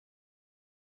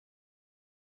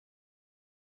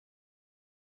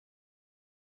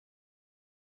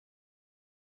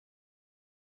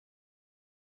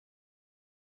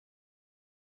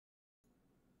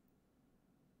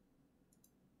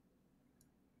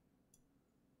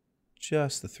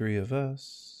Just the three of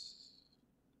us.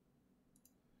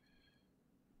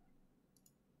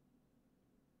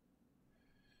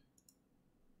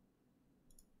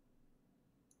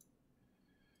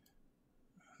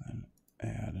 And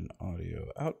add an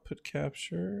audio output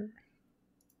capture.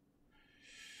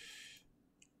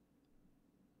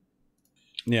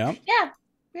 Yeah. Yeah,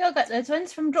 we all got those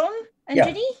ones from John and Yeah.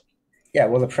 Ginny. Yeah,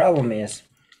 well, the problem is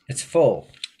it's full.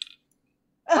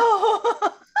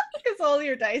 Oh, because all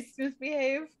your dice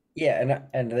misbehave. Yeah,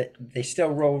 and they still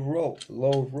roll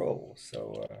low roll,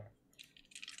 so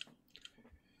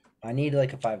I need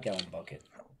like a 5-gallon bucket.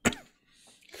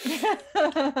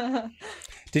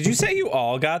 Did you say you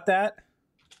all got that?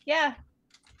 Yeah,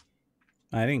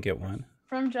 I didn't get one.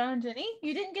 from John and Ginny.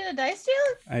 You didn't get a dice jail?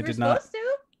 I did not. Supposed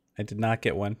to? I did not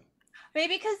get one.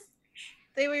 Maybe because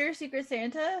they were your Secret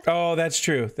Santa? Oh, that's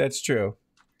true. That's true.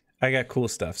 I got cool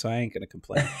stuff, so I ain't gonna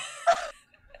complain.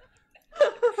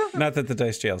 Not that the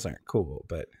dice jails aren't cool,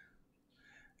 but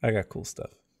I got cool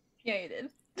stuff. Yeah, you did.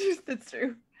 That's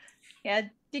true. Yeah,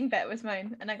 Dingbat was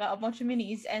mine, and I got a bunch of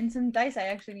minis and some dice I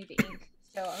actually need to ink.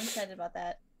 So I'm excited about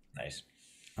that. Nice.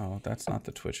 Oh, that's not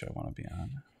the Twitch I want to be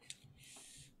on.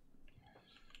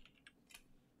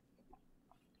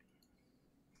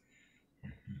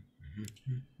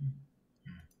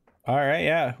 All right,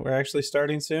 yeah, we're actually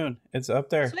starting soon. It's up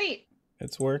there. Sweet.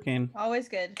 It's working. Always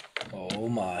good. Oh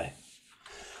my.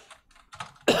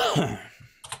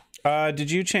 Did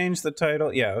you change the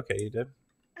title? Yeah, okay, you did.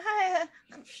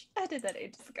 I did that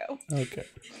ages ago. Okay.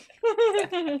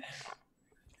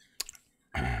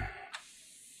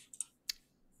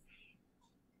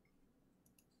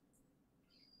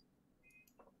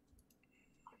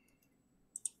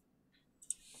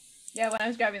 Yeah, when I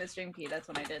was grabbing the stream key, that's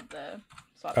when I did the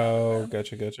swap. Oh,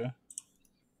 gotcha.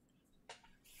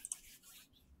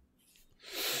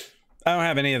 I don't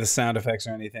have any of the sound effects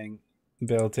or anything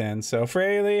built in. So,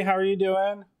 Fraley, how are you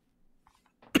doing?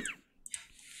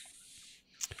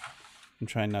 I'm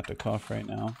trying not to cough right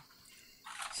now.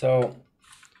 So,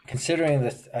 considering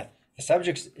the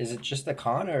subjects, is it just the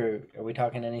con, or are we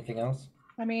talking anything else?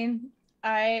 I mean,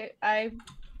 I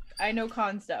know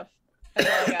con stuff. That's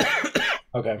all I got.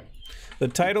 Okay. The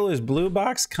title is Blue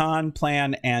Box Con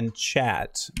Plan and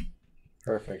Chat.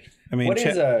 Perfect. I mean,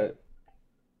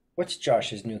 what's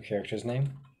Josh's new character's name?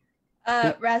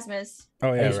 Rasmus.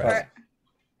 Oh yeah, Right.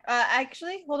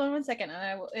 Actually, hold on one second,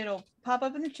 and it'll pop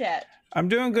up in the chat. I'm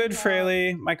doing good,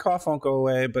 Fraley. My cough won't go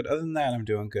away, but other than that, I'm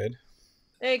doing good.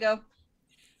 There you go.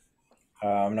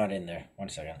 I'm not in there. 1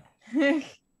 second.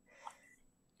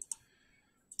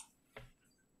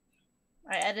 I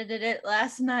edited it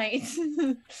last night.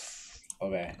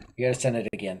 Okay. You gotta send it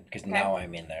again, because now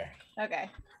I'm in there. Okay.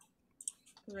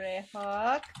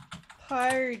 Greyhawk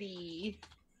Party.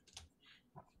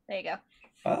 There you go.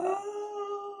 Oh.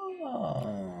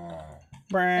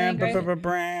 I'm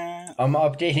I'm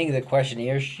updating the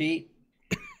questionnaire sheet.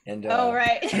 And oh,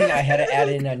 right. I had to add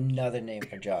in another name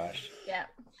for Josh. Yeah.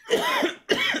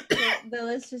 The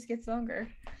list just gets longer.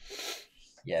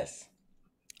 Yes.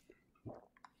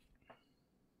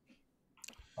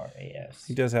 RAS.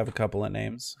 He does have a couple of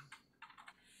names.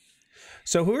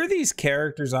 So who are these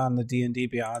characters on the D&D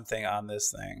Beyond thing on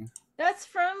this thing? That's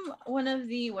from one of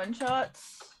the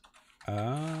one-shots.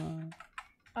 I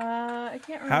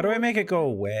can't remember. How do I make it go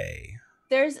away?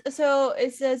 So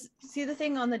it says, see the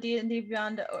thing on the D&D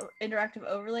Beyond interactive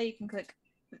overlay? You can click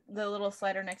the little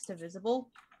slider next to visible,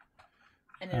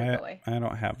 and it'll go away. I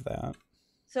don't have that.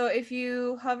 So if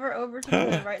you hover over to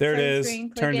the right there side it of the is.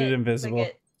 screen, Turned it invisible.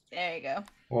 There you go.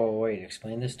 Whoa, wait,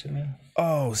 explain this to me.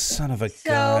 Oh, son of a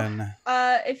gun.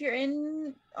 If you're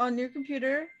on your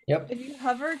computer, Yep. if you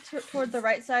hover toward the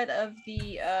right side of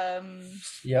the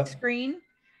screen,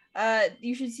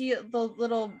 you should see the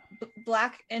little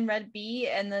black and red B,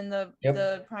 and then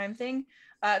the prime thing.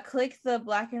 Click the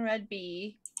black and red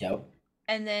B. Yep.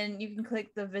 And then you can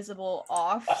click the visible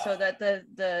off so that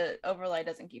the overlay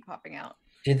doesn't keep popping out.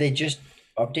 Did they just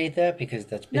update that? Because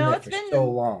that's been there for so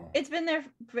long. It's been there.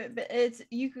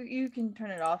 You can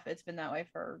turn it off. It's been that way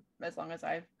for as long as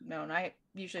I've known. I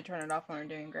usually turn it off when we're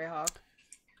doing Greyhawk.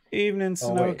 Evening,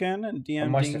 Snowkin and DM. I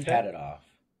must have had it off.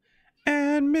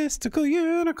 And mystical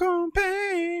unicorn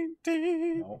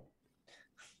painting. No.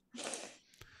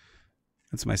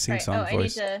 That's my sing-song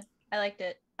voice. I liked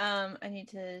it. I need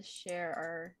to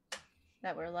share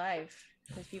that we're live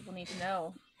because people need to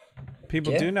know.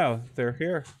 People do know. They're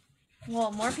here.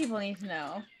 Well, more people need to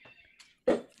know.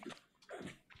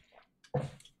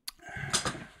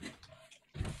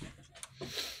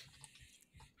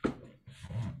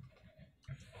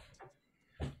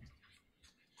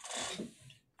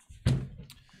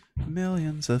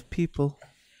 Millions of people.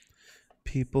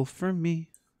 People for me.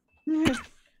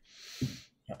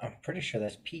 I'm pretty sure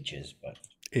that's peaches, but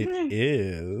it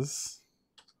is.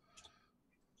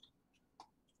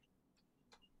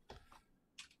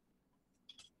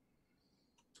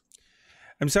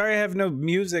 I'm sorry I have no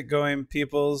music going,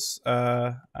 peoples.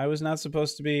 I was not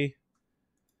supposed to be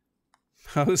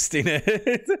hosting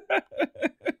it.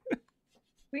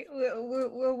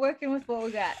 We're working with what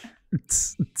we got.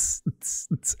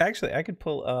 Actually, I could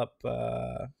pull up.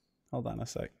 Hold on a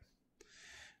sec.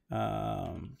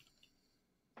 Oh,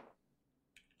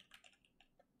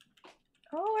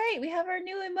 right, we have our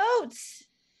new emotes.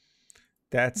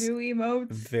 That's new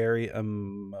emotes. Very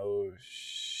emotional.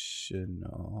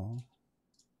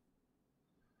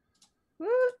 Woo.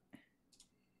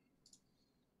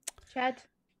 Chat.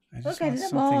 I just Look want at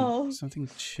them all. Something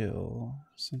chill.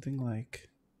 Something like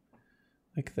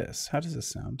this. How does this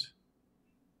sound?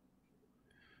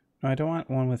 No, I don't want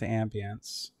one with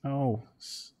ambience. Oh.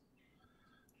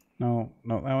 No,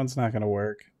 that one's not going to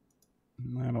work.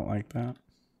 I don't like that.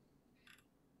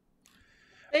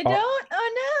 They don't?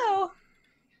 Oh,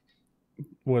 no.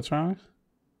 What's wrong?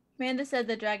 Amanda said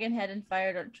the dragon head and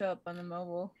fire don't show up on the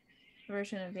mobile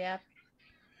version of the app.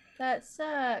 That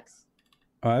sucks.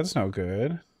 Oh, that's no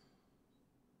good.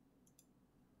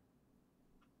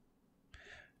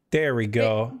 There we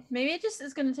go. Maybe it just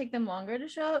is going to take them longer to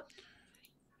show up.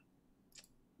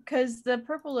 Because the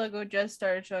purple logo just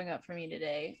started showing up for me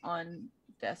today on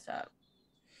desktop.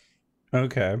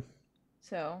 Okay.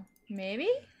 So, maybe?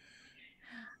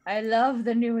 I love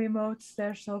the new emotes.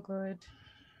 They're so good.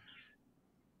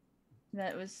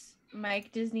 That was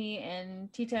Mike Disney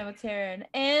and Tea Time with Taryn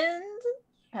and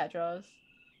Patros,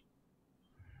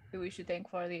 who we should thank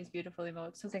for these beautiful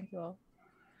emotes. So thank you all.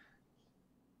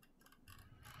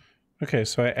 Okay,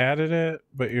 so I added it,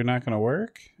 but you're not going to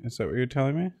work? Is that what you're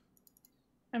telling me?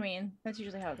 I mean, that's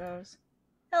usually how it goes.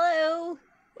 Hello!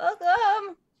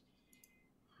 Welcome!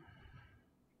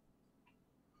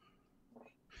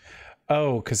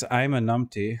 Oh, because I'm a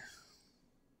numpty.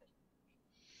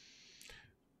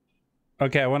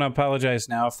 Okay, I want to apologize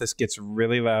now if this gets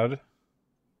really loud.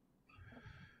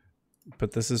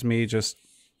 But this is me just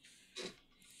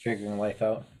figuring life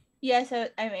out. Yes,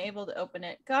 I'm able to open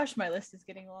it. Gosh, my list is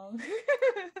getting long.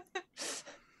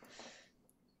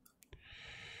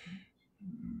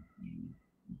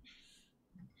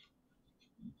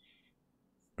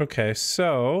 Okay,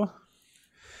 so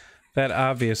that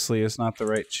obviously is not the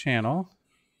right channel.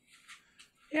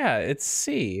 Yeah, it's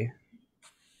C.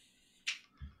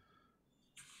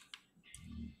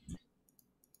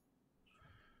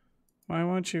 Why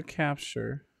won't you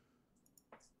capture?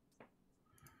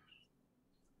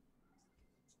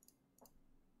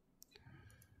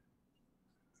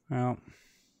 Well,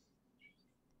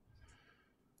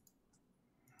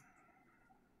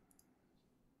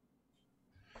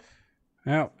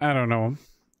 I don't know.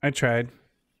 I tried.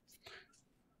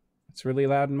 It's really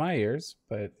loud in my ears,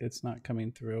 but it's not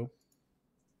coming through.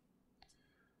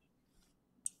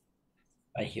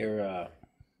 I hear,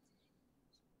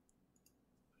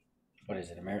 what is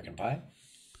it, American Pie?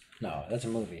 No, that's a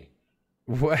movie.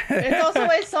 What? It's also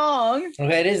a song.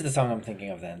 Okay, it is the song I'm thinking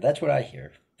of then. That's what I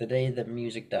hear. The day that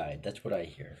music died. That's what I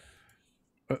hear.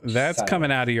 That's silent.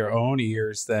 Coming out of your own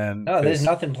ears then. No, there's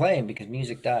nothing playing because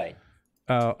music died.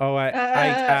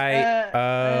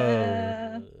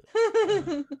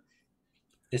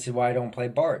 This is why I don't play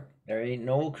Bard. There ain't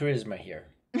no charisma here.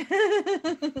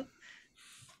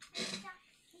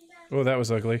 Oh, that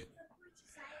was ugly.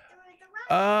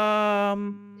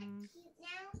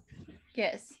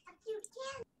 Yes.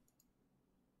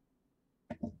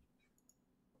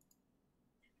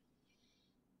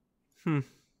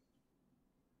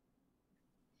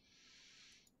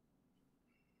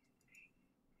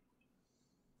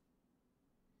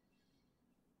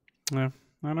 Yeah,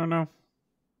 I don't know.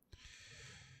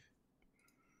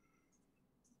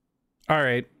 All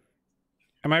right.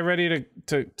 Am I ready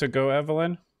to go,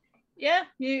 Evelyn? Yeah,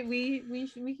 we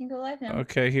can go live now.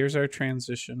 Okay, here's our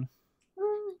transition.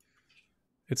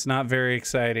 It's not very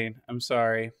exciting. I'm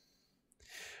sorry.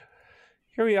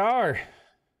 Here we are.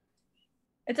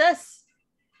 It's us.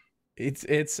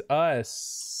 It's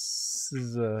us.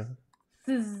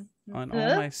 And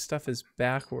all my stuff is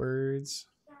backwards.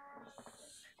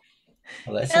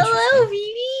 Well, that's hello,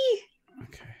 Vivi.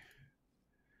 Okay.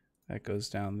 That goes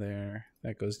down there.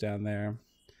 That goes down there.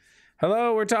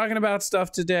 Hello, we're talking about stuff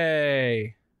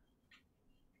today.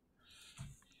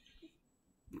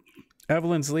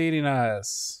 Evelyn's leading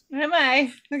us. Am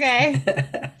I? Okay.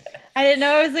 I didn't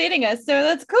know I was leading us, so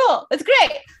that's cool. It's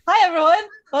great. Hi, everyone.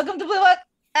 Welcome to BlueBox.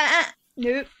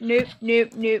 Nope. Welcome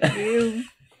to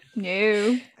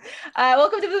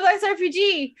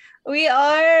BlueBoxRPG. We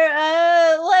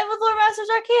are live with Loremaster's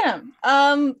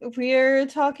Arcanum. We're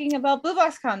talking about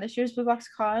BlueBoxCon, this year's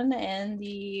BlueBoxCon, and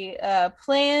the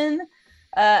plan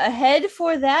ahead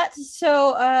for that.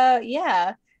 So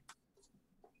yeah,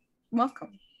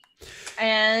 welcome.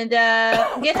 And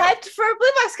get hyped for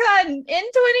BlueBoxCon in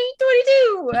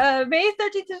 2022. May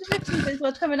 13th to 15th is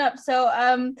what's coming up. So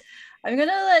I'm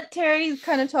gonna let Terry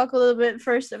kind of talk a little bit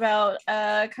first about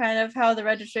kind of how the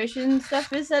registration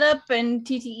stuff is set up and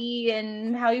TTE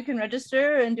and how you can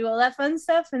register and do all that fun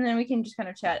stuff, and then we can just kind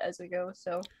of chat as we go.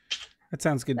 So that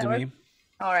sounds good to me.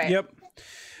 All right. Yep.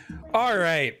 All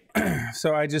right.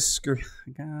 So I screwed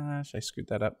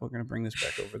that up. We're gonna bring this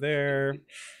back over there.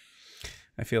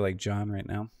 I feel like John right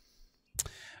now.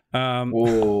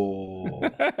 Whoa.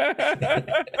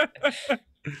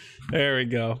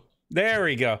 There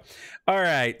we go. All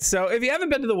right. So if you haven't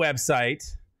been to the website,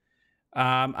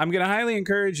 I'm going to highly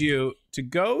encourage you to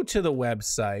go to the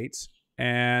website,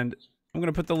 and I'm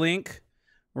going to put the link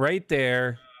right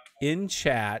there in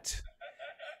chat.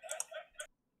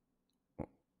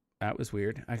 That was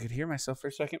weird. I could hear myself for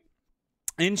a second.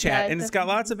 In chat, and it's got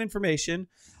lots of information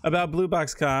about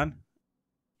BlueBoxCon.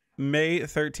 May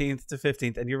 13th to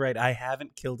 15th. And you're right, I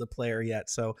haven't killed a player yet,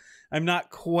 so I'm not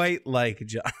quite like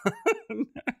John.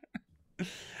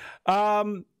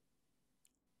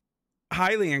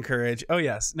 Highly encourage. Oh,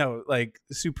 yes. No, like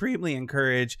supremely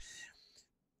encourage.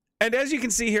 And as you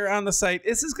can see here on the site,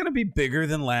 this is going to be bigger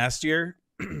than last year.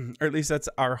 Or at least that's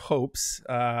our hopes.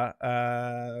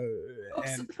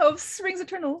 Hopes springs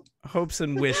eternal. Hopes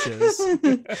and wishes.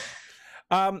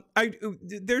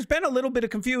 There's been a little bit of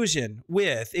confusion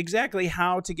with exactly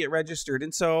how to get registered.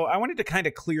 And so I wanted to kind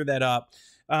of clear that up.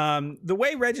 The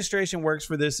way registration works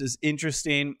for this is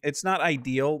interesting. It's not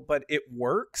ideal, but it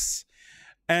works.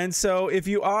 And so if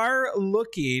you are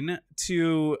looking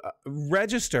to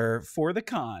register for the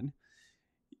con,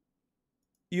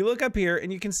 you look up here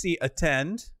and you can see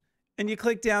attend, and you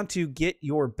click down to get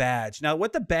your badge. Now,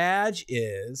 what the badge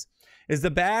is the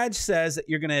badge says that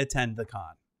you're going to attend the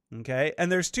con. Okay, and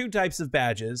there's two types of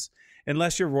badges.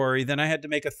 Unless you're Rory, then I had to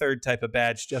make a third type of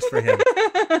badge just for him.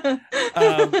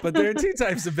 But there are two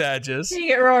types of badges. You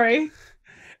get Rory.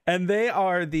 And they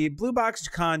are the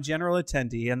BlueBoxCon General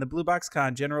Attendee and the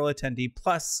BlueBoxCon General Attendee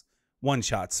plus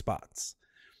one-shot spots.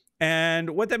 And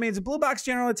what that means, BlueBox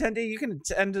General Attendee, you can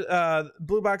attend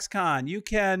BlueBoxCon. You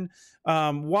can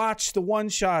watch the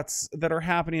one-shots that are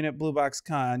happening at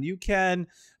BlueBoxCon. You can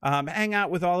hang out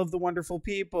with all of the wonderful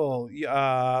people.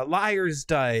 Liar's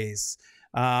Dice.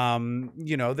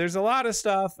 You know, there's a lot of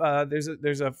stuff.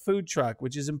 There's a food truck,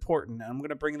 which is important. I'm going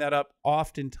to bring that up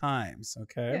oftentimes,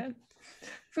 okay? Yeah.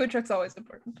 Food truck's always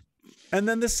important. And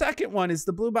then the second one is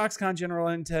the BlueBoxCon General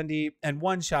Attendee and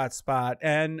one-shot spot.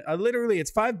 And literally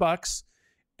it's $5,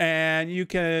 and you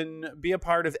can be a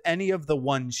part of any of the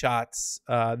one-shots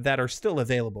that are still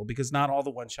available, because not all the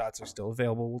one-shots are still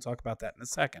available. We'll talk about that in a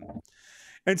second.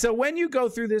 And so when you go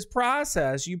through this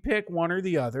process, you pick one or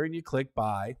the other and you click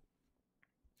buy.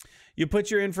 You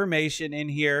put your information in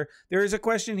here. There is a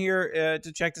question here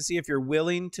to check to see if you're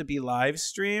willing to be live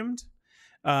streamed,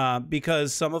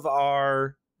 because some of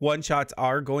our one-shots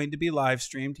are going to be live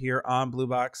streamed here on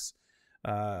BlueBox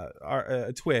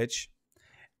Twitch.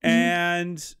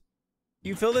 And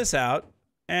you fill this out,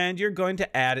 and you're going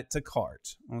to add it to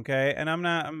cart, okay? And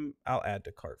I'll add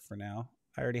to cart for now.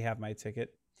 I already have my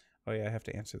ticket. Oh, yeah, I have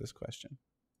to answer this question.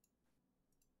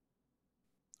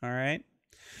 All right.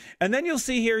 And then you'll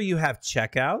see here you have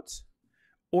checkout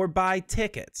or buy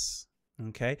tickets,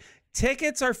 okay?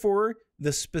 Tickets are for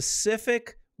the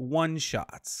specific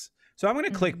one-shots. So I'm going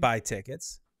to click buy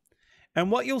tickets.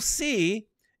 And what you'll see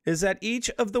is that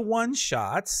each of the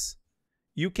one-shots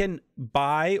you can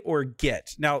buy or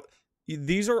get. Now,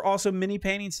 these are also mini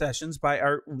painting sessions by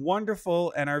our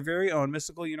wonderful and our very own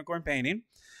Mystical Unicorn Painting.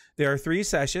 There are 3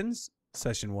 sessions: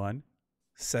 session 1,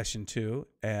 session 2,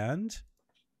 and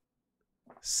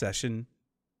session,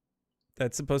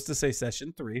 that's supposed to say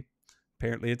session 3.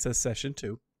 Apparently it says session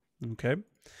 2. Okay.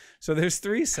 So there's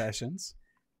 3 sessions.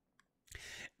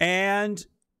 And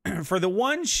for the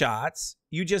one-shots,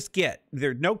 you just get,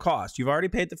 there's no cost. You've already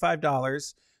paid the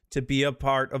 $5 to be a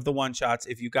part of the one-shots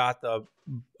if you got the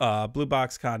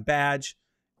BlueBoxCon badge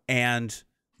and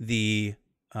the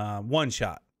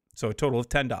one-shot. So a total of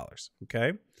 $10,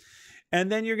 okay?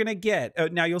 And then you're going to get,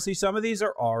 now you'll see some of these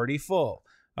are already full.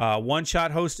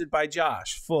 One-shot hosted by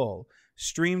Josh, full.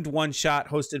 Streamed one-shot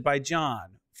hosted by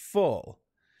John, full.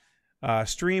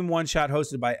 Stream one-shot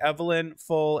hosted by Evelyn,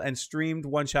 full. And streamed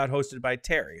one-shot hosted by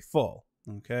Terry, full.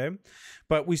 Okay.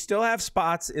 But we still have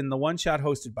spots in the one shot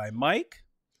hosted by Mike.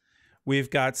 We've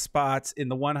got spots in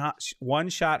the one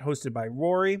shot hosted by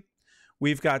Rory.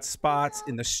 We've got spots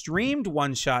in the streamed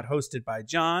one shot hosted by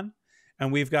John.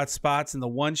 And we've got spots in the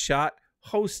one shot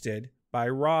hosted by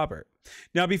Robert.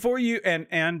 Now, before you,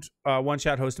 and one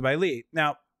shot hosted by Lee.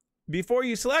 Now, before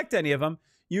you select any of them,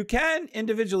 you can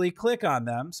individually click on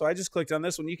them. So I just clicked on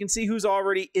this one. You can see who's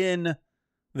already in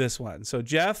this one. So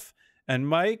Jeff and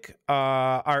Mike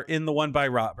are in the one by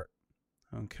Robert.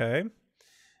 Okay.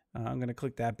 I'm going to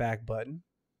click that back button.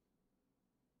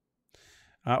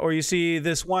 Or you see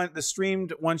this one, the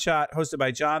streamed one shot hosted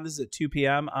by John. This is at 2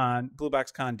 p.m. on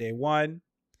BlueBoxCon Day 1.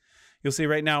 You'll see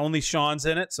right now only Sean's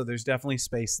in it, so there's definitely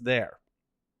space there.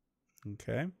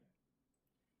 Okay.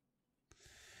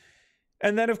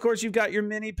 And then, of course, you've got your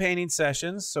mini painting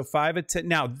sessions. So 5 at 10.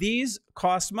 Now, these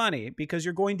cost money because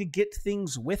you're going to get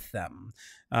things with them.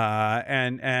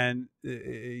 And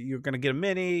you're going to get a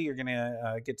mini. You're going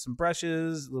to get some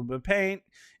brushes, a little bit of paint.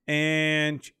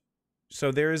 And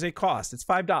so there is a cost. It's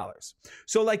 $5.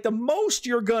 So, like, the most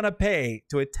you're going to pay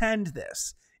to attend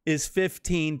this is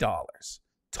 $15.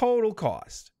 Total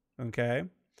cost. Okay.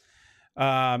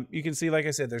 You can see, like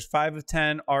I said, there's 5 of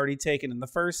 10 already taken in the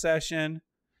first session.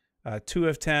 2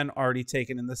 of 10 already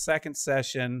taken in the second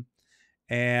session,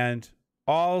 and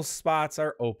all spots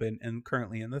are open and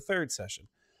currently in the third session.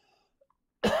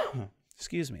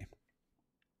 Excuse me.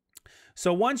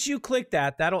 So once you click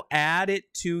that, that'll add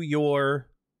it to your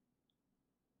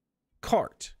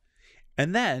cart.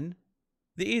 And then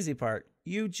the easy part,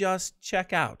 you just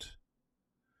check out.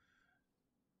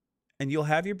 And you'll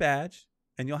have your badge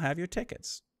and you'll have your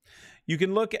tickets. You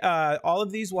can look, all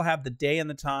of these will have the day and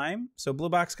the time. So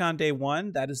BlueBoxCon Day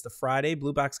 1, that is the Friday.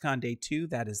 BlueBoxCon Day 2,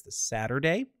 that is the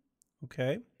Saturday.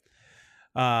 Okay.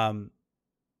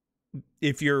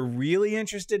 If you're really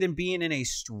interested in being in a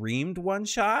streamed one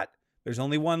shot, there's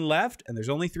only one left and there's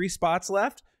only 3 spots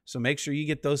left. So make sure you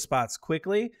get those spots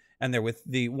quickly. And they're with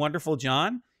the wonderful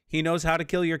John. He knows how to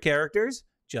kill your characters.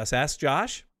 Just ask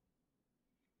Josh.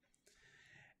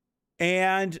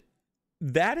 And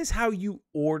that is how you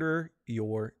order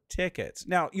your tickets.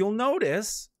 Now, you'll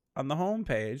notice on the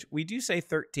homepage, we do say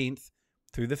 13th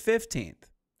through the 15th.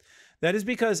 That is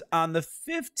because on the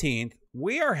 15th,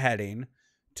 we are heading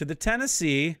to the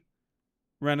Tennessee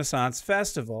Renaissance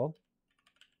Festival.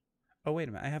 Oh, wait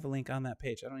a minute. I have a link on that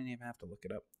page. I don't even have to look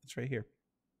it up. It's right here.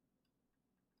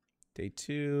 Day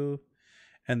 2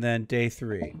 and then day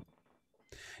 3.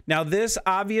 Now, this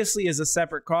obviously is a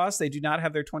separate cost. They do not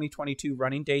have their 2022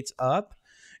 running dates up.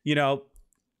 You know,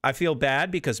 I feel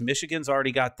bad because Michigan's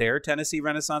already got their Tennessee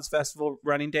Renaissance Festival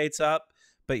running dates up.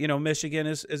 But, you know, Michigan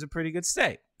is a pretty good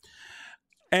state.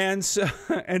 And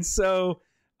so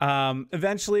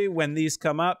eventually when these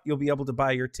come up, you'll be able to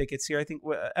buy your tickets here. I think,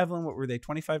 Evelyn, what were they,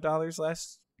 $25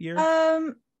 last year?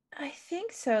 I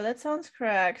think so. That sounds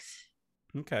correct.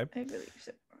 Okay. I believe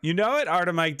so. You know it, Art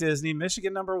of Mike Disney,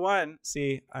 Michigan #1.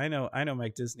 See, I know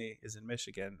Mike Disney is in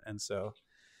Michigan, and so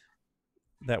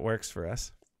that works for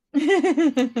us.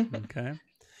 Okay.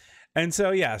 And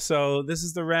so, yeah, so this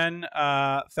is the Ren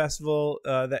Festival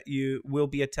that you will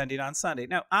be attending on Sunday.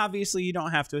 Now, obviously, you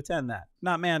don't have to attend that.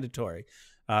 Not mandatory.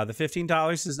 The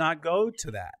 $15 does not go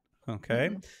to that, okay?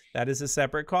 Mm-hmm. That is a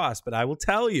separate cost. But I will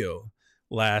tell you,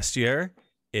 last year,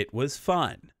 it was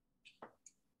fun.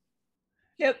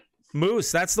 Yep.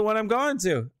 Moose, that's the one I'm going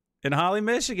to in Holly,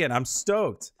 Michigan. I'm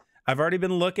stoked. I've already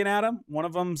been looking at them. One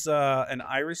of them's an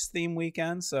Irish theme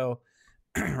weekend, so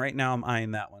right now I'm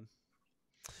eyeing that one.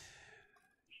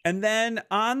 And then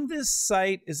on this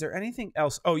site, is there anything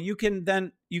else? Oh, you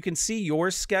can see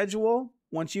your schedule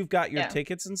once you've got your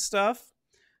tickets and stuff.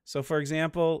 So for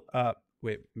example,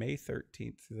 May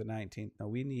 13th through the 19th. No,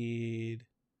 we need,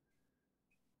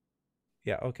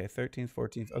 okay, 13th,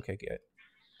 14th. Okay, good.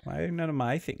 Why are none of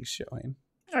my things showing?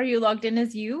 Are you logged in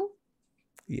as you?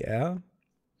 Yeah.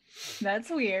 That's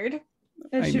weird.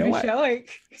 That should be showing.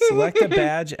 Select a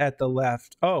badge at the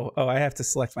left. Oh, I have to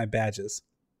select my badges.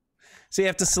 So you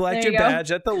have to select your badge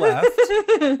at the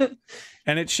left.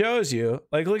 And it shows you,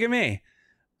 like, look at me.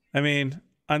 I mean,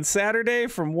 on Saturday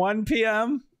from 1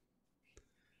 p.m.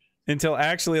 until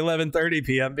actually 11:30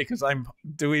 p.m. because I'm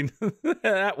doing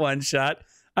that one shot.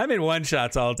 I'm in one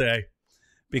shots all day.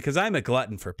 Because I'm a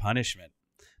glutton for punishment.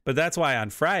 But that's why on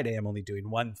Friday, I'm only doing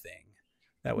one thing.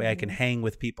 That way I can hang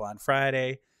with people on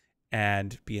Friday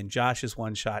and be in Josh's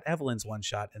one shot, Evelyn's one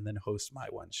shot, and then host my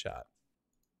one shot.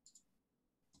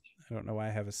 I don't know why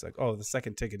I have a sec. Oh, the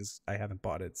second ticket is, I haven't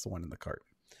bought it. It's the one in the cart.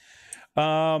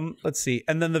 Let's see.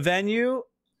 And then the venue,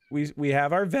 we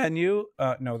have our venue.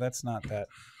 No, that's not that.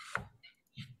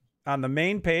 On the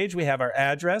main page, we have our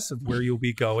address of where you'll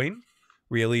be going.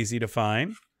 Real easy to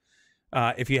find.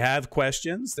 If you have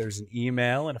questions, there's an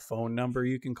email and a phone number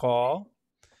you can call.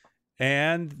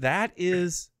 And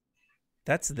that's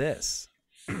this.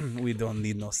 We don't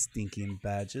need no stinking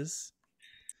badges.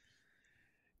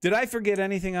 Did I forget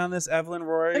anything on this, Evelyn,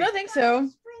 Rory? I don't think so.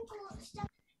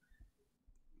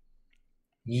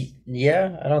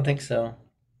 Yeah, I don't think so.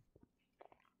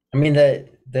 I mean,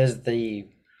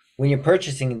 when you're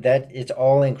purchasing that, it's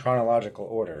all in chronological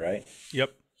order, right? Yep.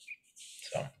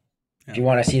 So if you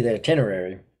want to see the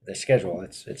itinerary, the schedule,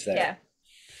 it's there. Yeah.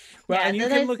 Well, yeah, and you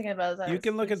can look at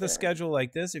the schedule. schedule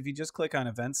like this. If you just click on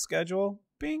event schedule,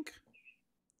 bink.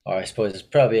 Oh, I suppose it's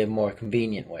probably a more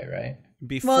convenient way, right?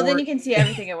 Well, then you can see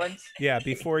everything at once. Yeah,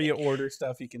 before you order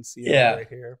stuff, you can see it right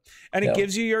here. And it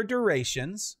gives you your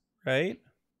durations, right?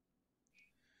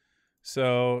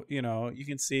 So, you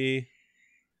can see,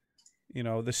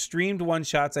 the streamed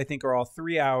one-shots, I think, are all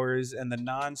 3 hours, and the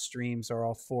non-streams are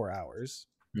all 4 hours.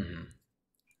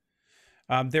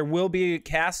 Mm-hmm. There will be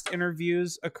cast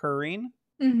interviews occurring.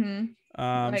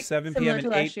 Mm-hmm. 7 p.m.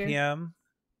 and 8 p.m.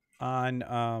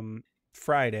 on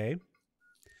Friday,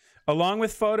 along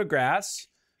with photographs.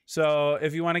 So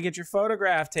if you want to get your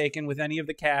photograph taken with any of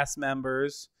the cast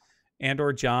members and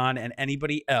or John and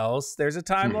anybody else, there's a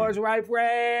Time Lord's wife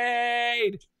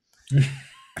raid.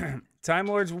 Time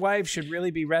Lord's wife should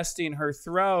really be resting her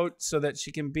throat so that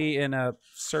she can be in a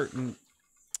certain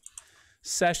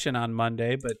session on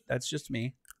Monday, but that's just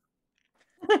me.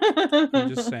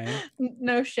 I'm just saying.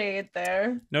 No shade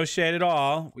there. No shade at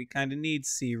all. We kind of need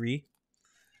Siri.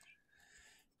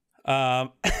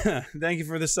 Thank you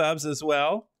for the subs as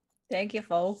well. Thank you,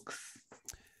 folks.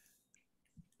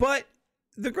 But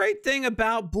the great thing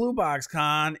about BlueBox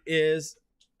Con is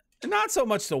not so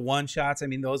much the one-shots. I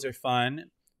mean, those are fun.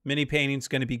 Mini painting's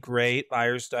going to be great.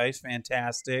 Liar's Dice,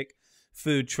 fantastic.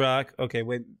 Food truck. Okay,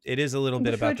 wait. It is a little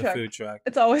bit about the food truck.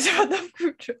 It's always about the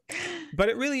food truck. But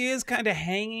it really is kind of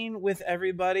hanging with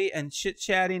everybody and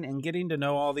chit-chatting and getting to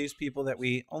know all these people that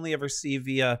we only ever see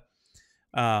via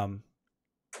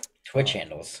Twitch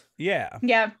handles. Yeah.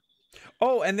 Yeah.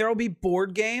 Oh, and there will be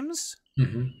board games.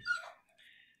 Mm-hmm.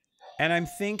 And I'm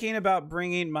thinking about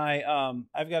bringing my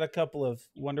I've got a couple of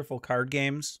wonderful card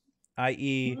games,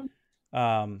 i.e.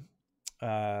 Not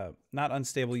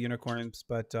Unstable Unicorns,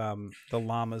 but the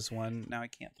Llamas one. Now I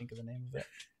can't think of the name of it.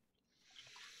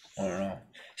 I don't know.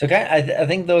 So I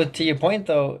think though, to your point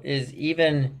though, is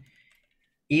even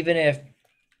if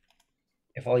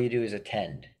all you do is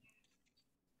attend,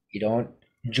 you don't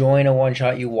join a one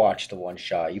shot, you watch the one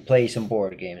shot, you play some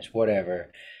board games,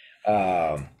 whatever.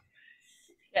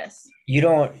 Yes. You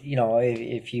don't,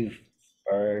 if you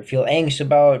feel anxious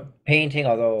about painting,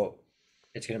 although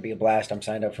it's going to be a blast. I'm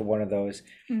signed up for one of those,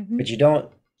 but you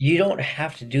don't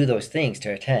have to do those things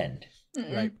to attend.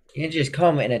 Right. You can just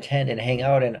come and attend and hang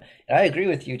out. And I agree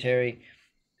with you, Terry.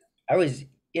 I was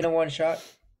in a one shot.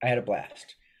 I had a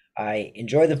blast. I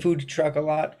enjoy the food truck a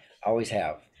lot. I always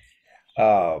have.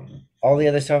 All the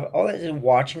other stuff,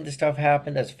 watching the stuff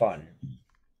happen, that's fun.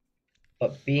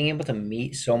 But being able to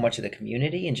meet so much of the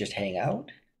community and just hang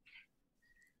out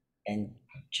and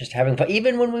just having fun,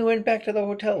 even when we went back to the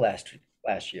hotel last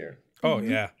year. Oh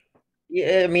yeah.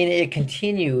 Yeah, I mean, it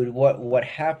continued what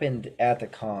happened at the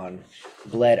con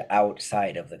bled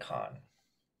outside of the con.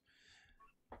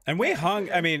 And we hung,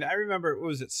 I remember,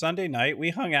 was it Sunday night? We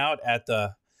hung out at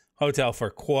the hotel for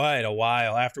quite a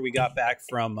while after we got back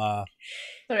from the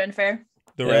Ren Fair.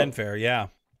 The Ren Fair, yeah.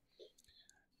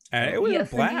 And it was a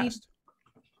blast. Indeed.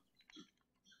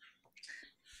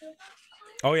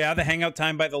 Oh yeah, the hangout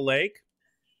time by the lake.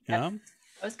 Yeah.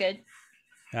 That was good.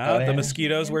 Yeah, the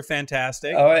mosquitoes were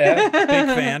fantastic. Oh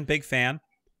yeah. Big fan.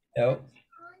 Yep.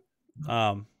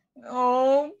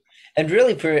 Oh. And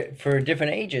really for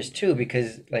different ages too,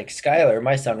 because like Skylar,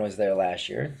 my son was there last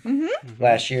year.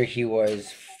 Last year he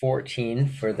was 14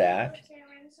 for that.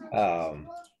 And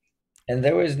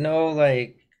there was no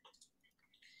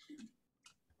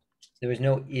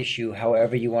issue,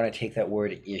 however you want to take that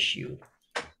word, issue.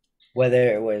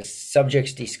 Whether it was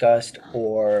subjects discussed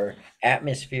or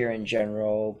atmosphere in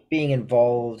general, being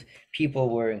involved, people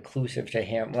were inclusive to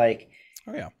him. Oh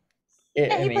yeah.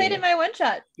 He played in my one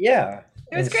shot. Yeah.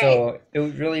 It was great. So it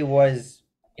really was,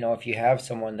 if you have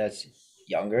someone that's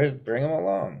younger, bring them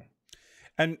along.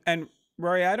 And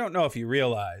Rory, I don't know if you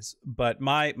realize, but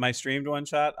my streamed one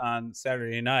shot on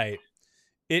Saturday night,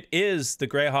 it is the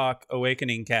Greyhawk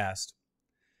Awakening cast.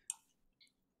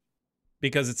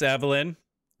 Because it's Evelyn,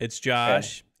 it's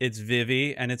Josh, it's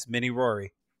Vivi, and it's Mini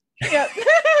Rory. Yep,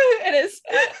 it is.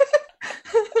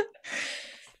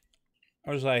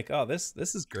 I was like, oh, this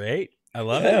is great. I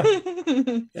love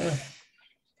it. Yeah.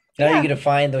 Now you get to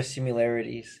find those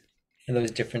similarities and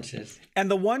those differences.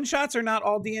 And the one shots are not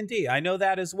all D&D. I know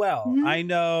that as well. I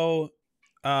know.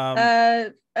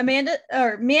 Amanda's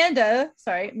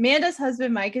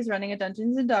husband Mike is running a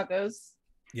Dungeons and Doggos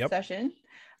session.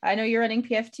 I know you're running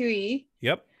PF2E.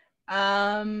 Yep.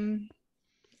 I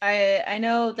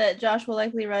know that Josh will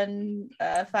likely run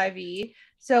 5e.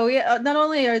 So yeah, not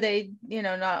only are they,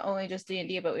 not only just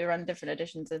D&D, but we run different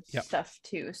editions of stuff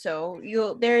too. So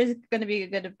there is going to be a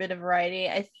good bit of variety.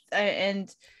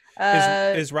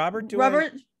 Is Robert doing?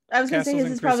 Robert, I was going to say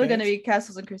his is probably going to be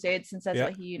Castles and Crusades, since that's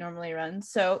what he normally runs.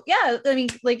 So yeah, I mean,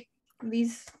 like,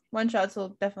 these one shots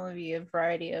will definitely be a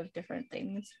variety of different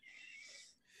things.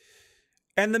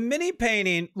 And the mini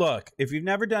painting, look, if you've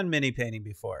never done mini painting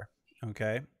before,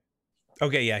 okay,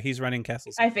 yeah, he's running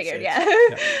Castles and Crusades. I figured, yeah.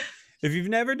 If you've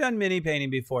never done mini painting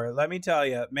before, let me tell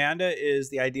you, Amanda is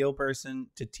the ideal person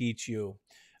to teach you.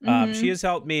 She has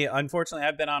helped me. Unfortunately,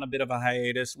 I've been on a bit of a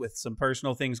hiatus with some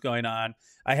personal things going on.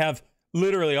 I have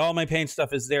literally all my paint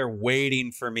stuff is there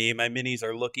waiting for me. My minis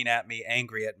are looking at me,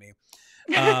 angry at me.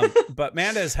 But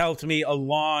Amanda has helped me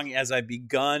along as I've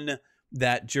begun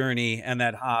that journey and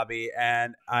that hobby.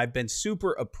 And I've been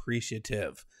super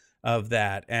appreciative of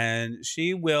that. And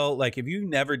she will, like, if you've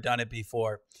never done it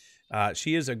before,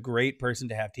 she is a great person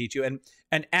to have teach you. And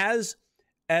as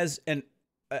a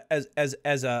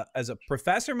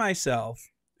professor myself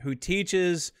who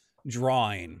teaches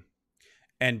drawing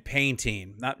and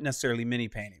painting, not necessarily mini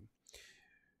painting,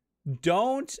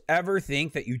 don't ever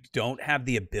think that you don't have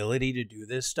the ability to do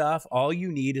this stuff. All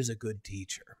you need is a good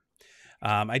teacher.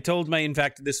 I told in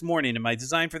fact, this morning in my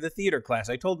design for the theater class,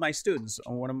 I told my students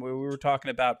when we were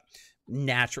talking about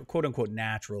natural, quote unquote,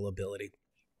 natural ability.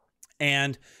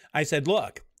 And I said,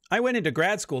 look, I went into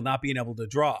grad school not being able to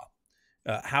draw.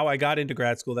 How I got into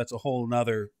grad school, that's a whole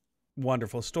nother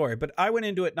wonderful story. But I went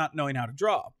into it not knowing how to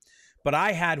draw. But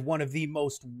I had one of the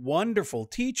most wonderful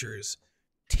teachers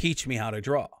teach me how to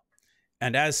draw.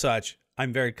 And as such,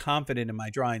 I'm very confident in my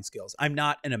drawing skills. I'm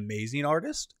not an amazing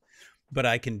artist, but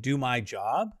I can do my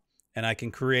job and I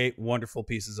can create wonderful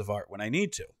pieces of art when I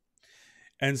need to.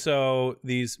 And so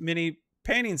these mini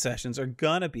painting sessions are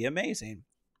going to be amazing.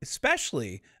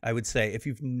 Especially, I would say, if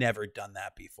you've never done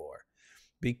that before,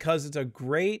 because it's a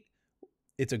great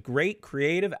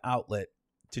creative outlet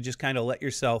to just kind of let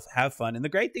yourself have fun. And the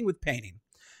great thing with painting,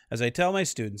 as I tell my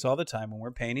students all the time when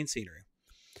we're painting scenery,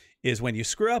 is when you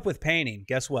screw up with painting,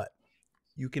 guess what?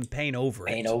 You can paint over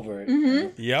it.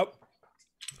 Mm-hmm. Yep.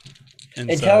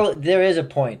 Until there is a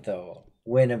point, though,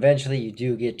 when eventually you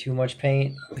do get too much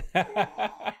paint.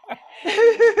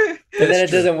 But then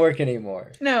it doesn't work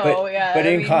anymore. No, But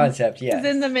in concept, yes.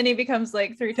 Then the mini becomes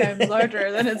like 3 times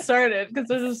larger than it started because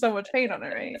there's just so much paint on it,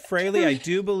 right? Fraley, I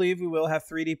do believe we will have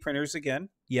 3D printers again.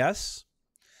 Yes.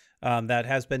 That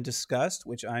has been discussed,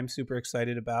 which I'm super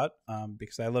excited about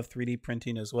because I love 3D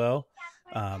printing as well.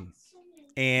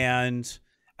 And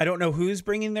I don't know who's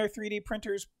bringing their 3D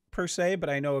printers per se, but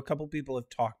I know a couple people have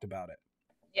talked about it.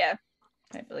 Yeah.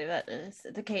 I believe that is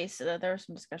the case. There was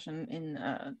some discussion in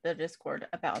the Discord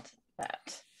about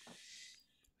that.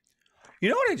 You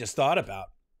know what I just thought about?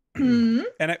 Mm-hmm.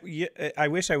 And I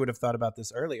wish I would have thought about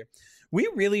this earlier.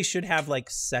 We really should have like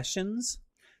sessions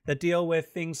that deal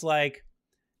with things like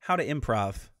how to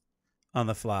improv on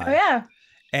the fly. Oh yeah.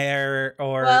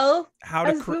 Or how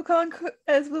to as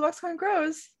BlueBoxCon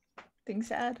grows, things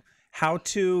sad. How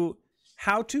to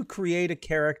create a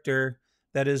character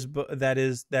that is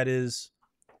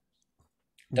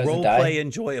role play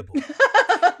enjoyable.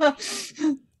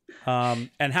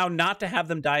 And how not to have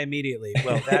them die immediately.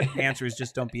 Well, that answer is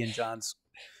just don't be in John's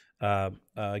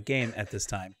game at this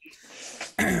time.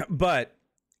 But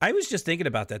I was just thinking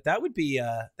about that. That would be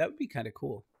kind of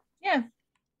cool. Yeah,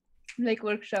 like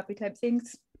workshopy type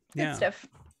things. Good stuff.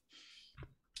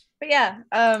 But yeah,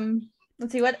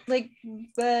 let's see what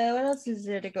else is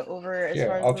there to go over as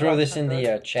far as I'll throw this in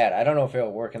the chat. I don't know if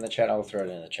it'll work in the chat. I'll throw it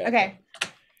in the chat. Okay.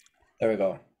 There we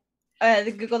go.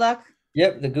 The Google Doc.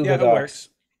 Yep, the Google Docs. Works.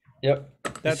 Yep.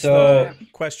 That's the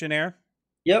questionnaire.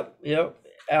 Yep.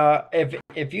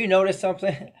 If you notice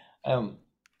something, an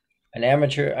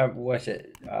amateur, what's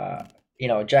it?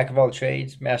 Jack of all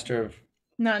trades, master of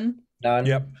none.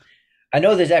 Yep. I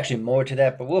know there's actually more to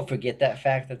that, but we'll forget that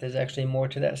fact that there's actually more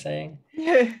to that saying.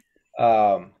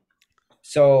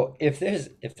 So if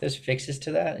there's fixes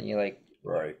to that, and you're like,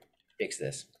 right, fix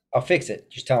this, I'll fix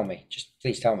it. Just tell me. Just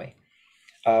please tell me.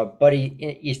 But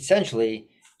essentially,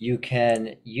 you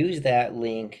can use that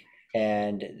link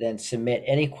and then submit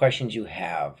any questions you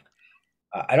have.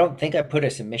 I don't think I put a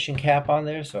submission cap on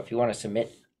there, so if you want to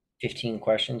submit 15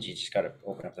 questions. You just got to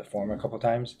open up the form a couple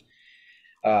times.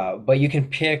 But you can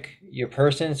pick your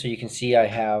person, so you can see I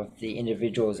have the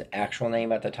individual's actual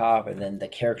name at the top and then the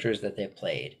characters that they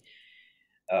played.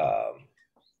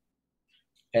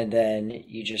 And then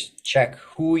you just check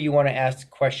who you want to ask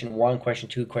question 1, question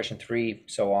 2, question 3,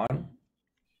 so on.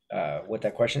 What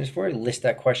that question is for, list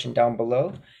that question down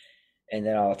below. And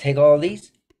then I'll take all of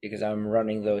these because I'm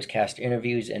running those cast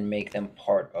interviews and make them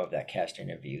part of that cast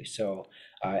interview. So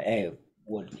I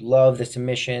would love the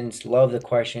submissions, love the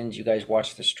questions. You guys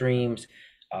watch the streams.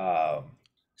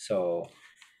 So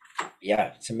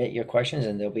yeah, submit your questions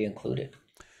and they'll be included.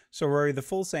 So, Rory, the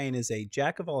full saying is a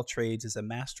jack of all trades is a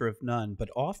master of none, but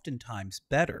oftentimes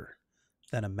better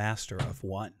than a master of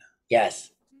one.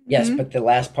 Yes. Yes, but the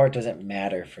last part doesn't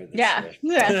matter for this. Yeah.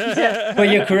 But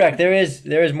you're correct. There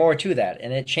is more to that,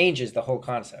 and it changes the whole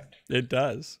concept. It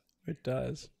does. It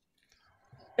does.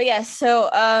 But yeah, so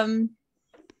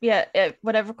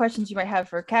whatever questions you might have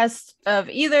for cast of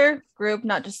either group,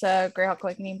 not just Greyhawk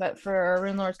Awakening, but for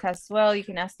Rune Lords cast as well, you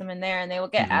can ask them in there, and they will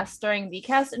get asked during the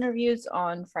cast interviews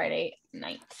on Friday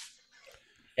night.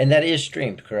 And that is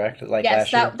streamed, correct? Like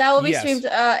yes, last year? that will be streamed.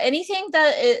 Anything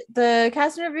the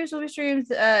cast interviews will be streamed,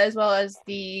 as well as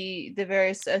the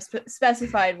various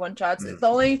specified one shots. The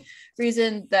only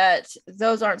reason that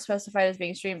those aren't specified as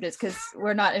being streamed is because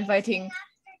we're not inviting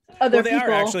other people.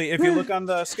 Are actually. If you look on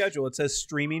the schedule, it says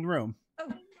streaming room.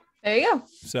 Oh, there you go.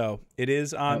 So it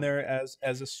is on there as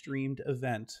a streamed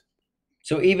event.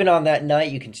 So even on that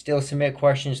night, you can still submit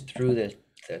questions through the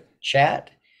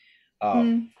chat.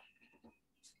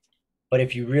 But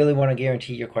if you really want to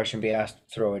guarantee your question be asked,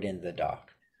 throw it in the doc.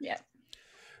 Yeah.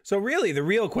 So really, the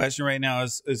real question right now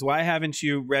is why haven't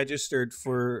you registered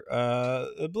for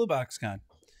BlueBoxCon?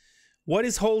 What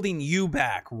is holding you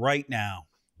back right now?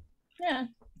 Yeah.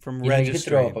 From registering? You could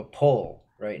throw up a poll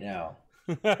right now.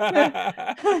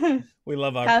 We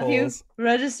love our Have polls. you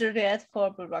registered yet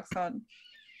for BlueBoxCon?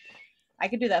 I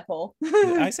could do that poll.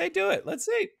 I say do it. Let's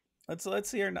see.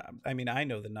 Let's hear. I mean, I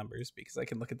know the numbers because I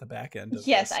can look at the back end of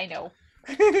yes, this. I know.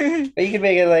 But you can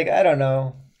make it like, I don't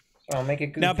know. I'll make it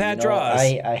goofy. Now, Pat draws.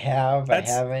 I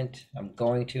haven't. I'm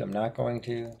going to. I'm not going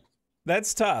to.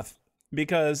 That's tough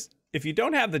because if you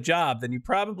don't have the job, then you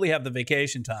probably have the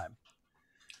vacation time.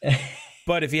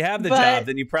 But if you have the job,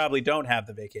 then you probably don't have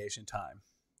the vacation time.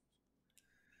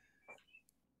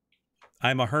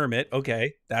 I'm a hermit.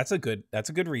 Okay, that's a good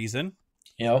reason.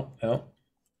 Yep.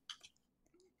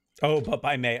 Oh, but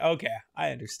by May. Okay,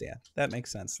 I understand. That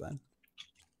makes sense then.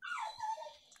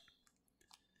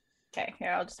 Okay,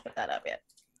 here, I'll just put that up yet.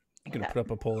 I'm going to put up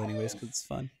a poll anyways because it's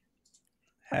fun.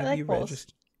 Have like you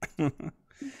registered?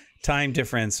 Time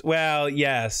difference. Well,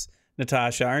 yes.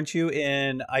 Natasha, aren't you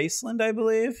in Iceland, I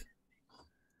believe?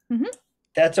 Mm-hmm.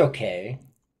 That's okay.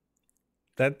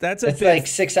 That's like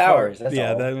 6 hours. That's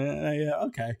yeah, all. Yeah,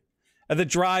 okay. The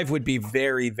drive would be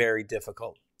very, very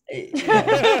difficult.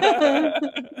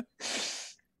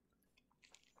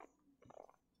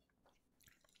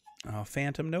 Oh,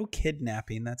 Phantom, no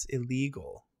kidnapping. That's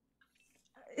illegal.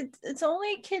 It's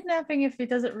only kidnapping if he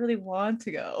doesn't really want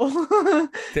to go.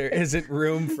 There isn't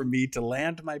room for me to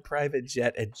land my private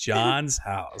jet at John's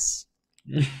house.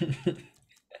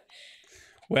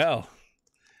 Well,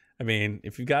 I mean,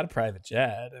 if you've got a private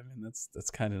jet, I mean that's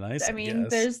kind of nice. I mean,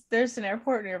 there's an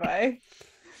airport nearby.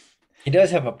 He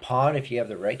does have a pond if you have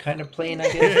the right kind of plane,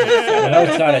 I guess. I know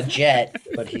it's not a jet,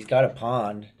 but he's got a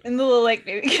pond. And the little lake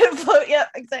maybe can float. Yeah,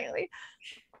 exactly.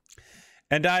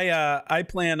 And I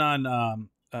plan on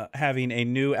having a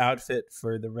new outfit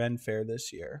for the Ren Fair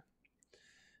this year.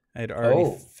 I had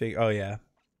already figured. Oh yeah,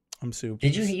 I'm super.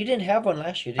 Did you? You didn't have one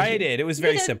last year, did you? I did. It was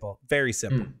very simple. Very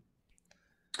simple.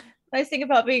 Nice thing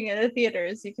about being in a theater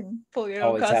is you can pull your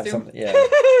own costume. Yeah.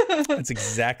 That's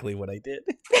exactly what I did.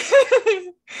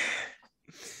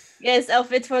 Yes,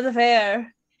 outfits for the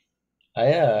fair. I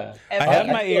have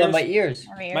my ears. My ears.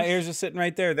 My ears are sitting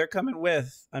right there. They're coming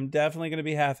with. I'm definitely going to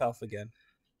be half elf again.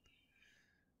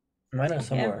 Mine are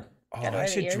somewhere. Yeah. Oh, I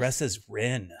should dress as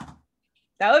Rin.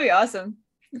 That would be awesome.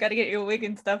 You got to get your wig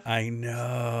and stuff. I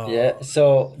know. Yeah.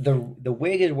 So the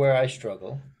wig is where I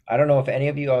struggle. I don't know if any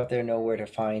of you out there know where to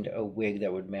find a wig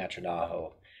that would match an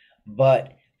aho,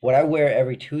 but what I wear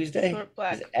every Tuesday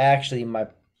is actually my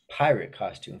pirate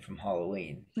costume from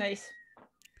Halloween. Nice.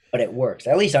 But it works.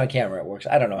 At least on camera it works.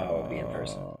 I don't know how it would be in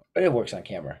person, but it works on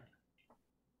camera.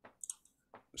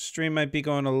 Stream might be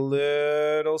going a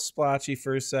little splotchy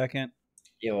for a second.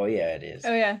 Yeah, well, yeah, it is.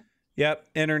 Oh, yeah. Yep,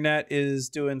 internet is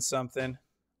doing something.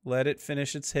 Let it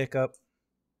finish its hiccup.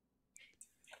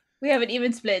 We have an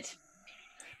even split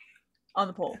on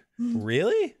the poll.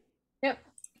 Really? Yep.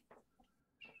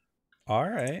 All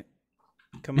right.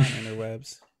 Come on,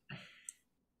 interwebs.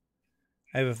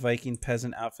 I have a Viking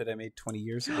peasant outfit I made 20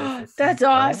 years ago. That's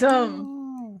awesome.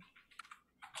 Oh.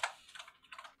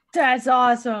 That's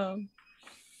awesome.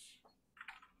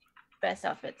 Best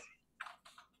outfits.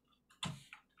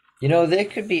 You know, there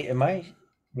could be. Am I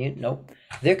mute? Nope.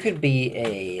 There could be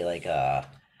a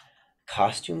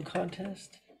costume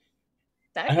contest.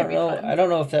 I don't know. Fun. I don't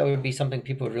know if that would be something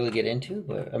people would really get into,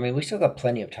 but I mean, we still got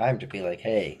plenty of time to be like,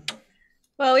 hey.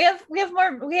 Well, we have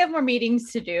more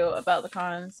meetings to do about the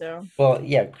con, so. Well,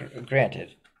 yeah,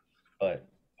 granted, but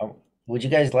would you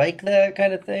guys like that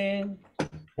kind of thing?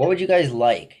 What would you guys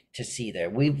like to see there?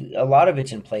 A lot of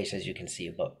it's in place, as you can see,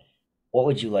 but what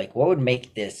would you like? What would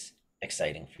make this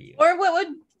exciting for you? Or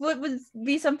what would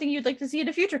be something you'd like to see at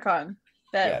a future con?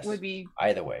 That would be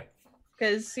either way.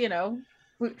 Because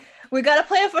we got to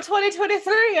plan for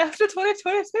 2023 after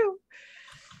 2022.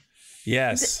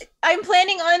 Yes. I'm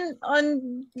planning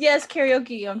on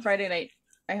karaoke on Friday night.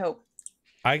 I hope.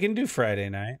 I can do Friday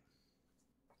night.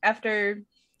 After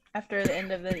the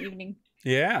end of the evening.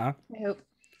 Yeah. I hope.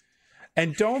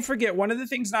 And don't forget, one of the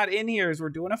things not in here is we're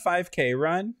doing a 5K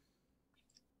run.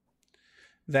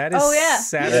 That is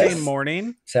Saturday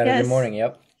morning. Saturday morning,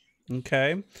 yep.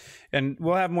 Okay. And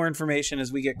we'll have more information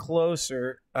as we get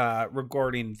closer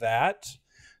regarding that.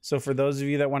 So for those of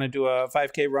you that want to do a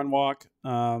 5K run walk,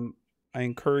 I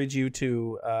encourage you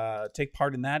to take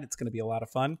part in that. It's going to be a lot of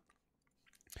fun.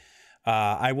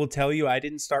 I will tell you, I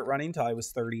didn't start running until I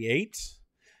was 38,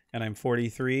 and I'm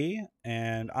 43.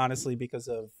 And honestly, because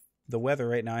of the weather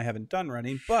right now, I haven't done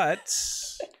running, but...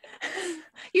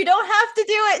 You don't have to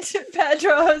do it,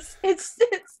 Pedros. It's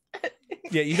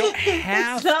yeah, you don't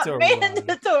have it's to. Not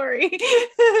mandatory.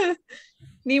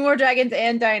 Need more dragons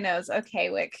and dinos. Okay,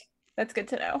 Wick. That's good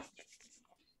to know.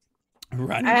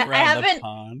 Running around the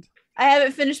pond. I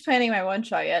haven't finished planning my one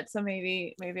shot yet, so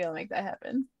maybe I'll make that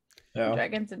happen. Yeah.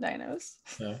 Dragons and dinos.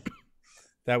 Yeah.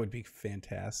 That would be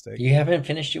fantastic. You haven't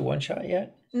finished your one shot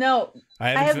yet? No, I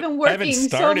have been working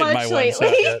so much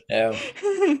lately. Yeah.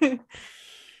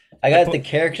 I got the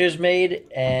characters made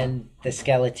and the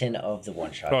skeleton of the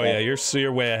one shot. Oh yeah,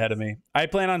 you're way ahead of me. I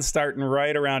plan on starting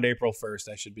right around April 1st.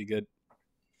 I should be good.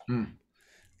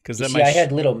 Because then I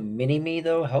had little mini me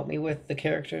though help me with the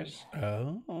characters.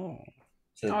 Oh.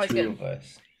 So the two of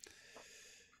us.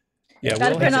 Yeah,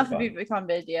 gotta print off the BBCon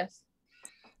bid, yes.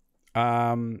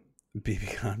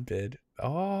 BBCon bid.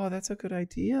 Oh, that's a good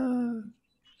idea.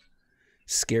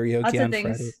 Karaoke on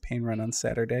Friday, pain run on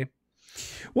Saturday.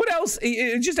 What else?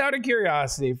 Just out of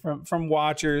curiosity, from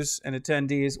watchers and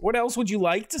attendees, what else would you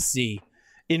like to see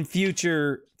in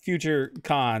future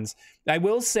cons? I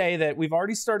will say that we've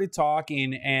already started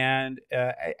talking, and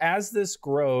as this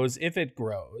grows, if it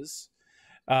grows,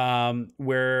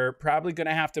 we're probably going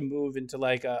to have to move into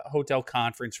like a hotel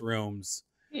conference rooms,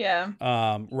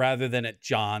 rather than at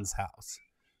John's house.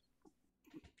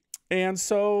 And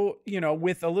so,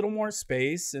 with a little more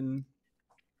space and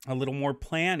a little more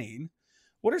planning,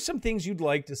 what are some things you'd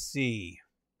like to see?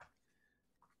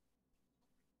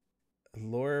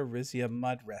 Laura Rizia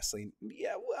mud wrestling.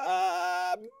 Yeah,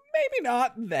 maybe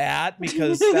not that,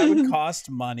 because that would cost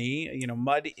money.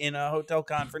 Mud in a hotel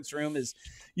conference room is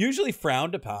usually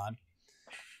frowned upon.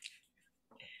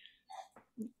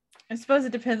 I suppose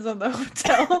it depends on the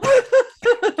hotel.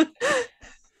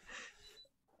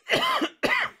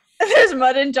 There's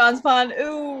mud in John's pond.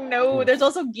 Ooh, no. There's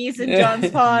also geese in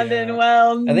John's pond, and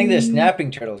I think there's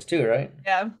snapping turtles too, right?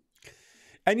 Yeah.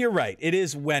 And you're right. It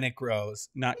is when it grows,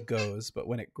 not goes, but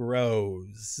when it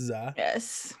grows.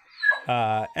 Yes.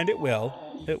 And it will.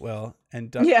 It will.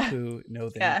 And duck poo, no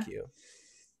thank you.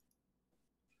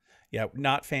 Yeah,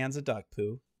 not fans of duck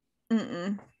poo.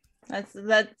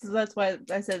 That's why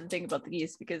I said the thing about the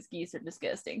geese, because geese are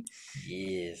disgusting.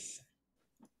 Yes.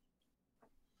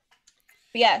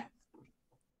 But yeah.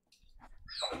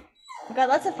 We've got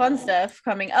lots of fun stuff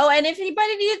coming. Oh, and if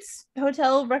anybody needs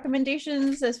hotel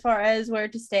recommendations as far as where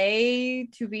to stay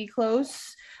to be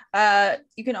close,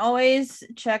 you can always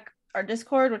check our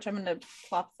Discord, which I'm going to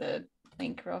plop the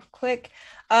link real quick.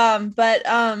 But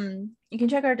you can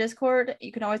check our Discord.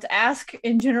 You can always ask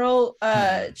in general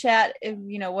chat if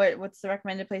what's the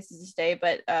recommended places to stay.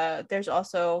 But there's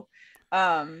also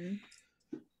I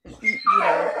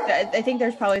think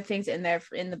there's probably things in there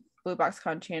in the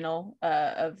BlueBoxCon channel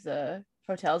of the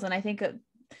hotels, and I think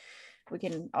we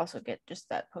can also get just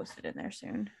that posted in there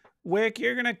soon. Wick,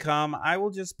 you're gonna come. I will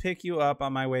just pick you up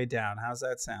on my way down. How's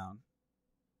that sound?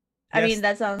 I mean,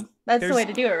 that's the way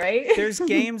to do it, right? There's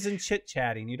games and chit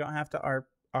chatting. You don't have to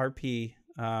RP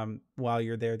while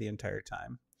you're there the entire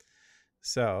time.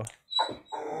 So,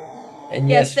 and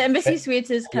yes, the Embassy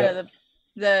Suites is kind of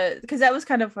because that was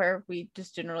kind of where we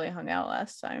just generally hung out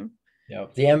last time.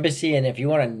 Yep. The embassy, and if you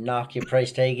want to knock your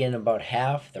price tag in about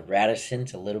half, the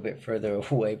Radisson's a little bit further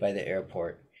away by the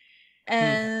airport.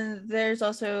 And there's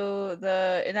also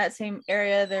in that same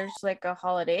area, there's like a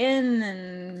Holiday Inn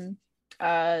and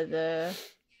can't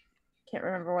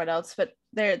remember what else, but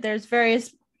there's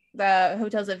various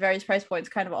hotels at various price points,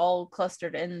 kind of all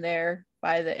clustered in there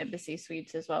by the embassy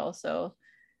suites as well. So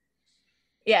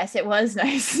yes, it was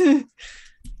nice.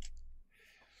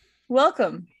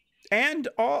 Welcome. And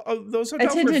all of those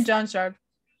hotels. Attended John Sharp.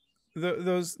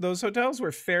 Those hotels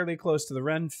were fairly close to the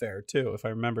Ren Fair too, if I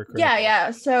remember correctly.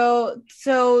 Yeah. So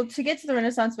to get to the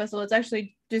Renaissance Festival, it's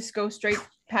actually just go straight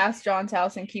past John's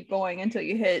house and keep going until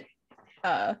you hit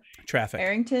traffic.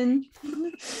 Arrington.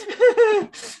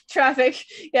 Traffic.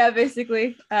 Yeah,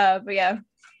 basically. But yeah,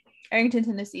 Arrington,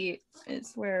 Tennessee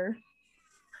is where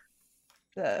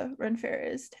the Ren Fair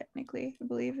is technically, I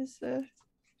believe, is the.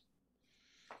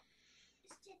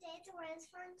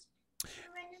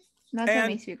 Not that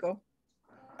makes you go.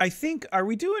 I think,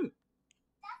 we're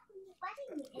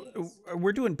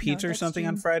doing pizza or something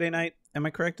on Friday night. Am I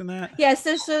correct in that? Yes.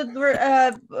 So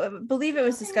we're believe it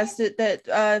was discussed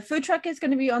that food truck is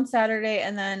going to be on Saturday,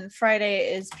 and then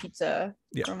Friday is pizza.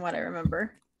 Yeah. From what I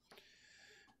remember.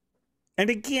 And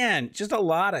again, just a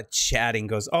lot of chatting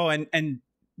goes. Oh, and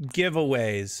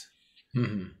giveaways.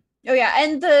 Mm-hmm. Oh yeah,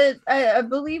 and I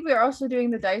believe we're also doing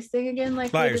the dice thing again,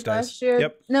 like we did last year.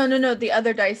 Yep. No, the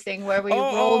other dice thing where we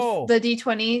rolled the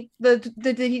D20, the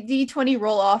D20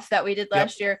 roll off that we did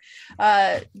last year.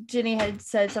 Jenny had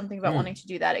said something about wanting to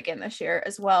do that again this year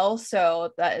as well,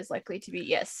 so that is likely to be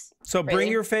yes. So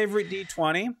bring your favorite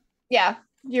D20. Yeah,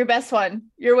 your best one,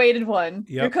 your weighted one,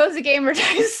 your cozy gamer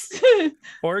dice,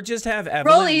 or just have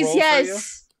Evelyn rollies. Roll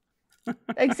Yes,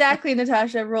 exactly,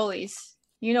 Natasha. Rollies.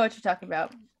 You know what you're talking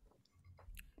about.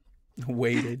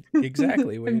 Weighted.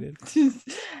 Exactly, weighted.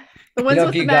 The ones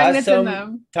with the magnets in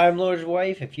them. Time Lord's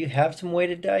wife, if you have some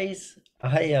weighted dice,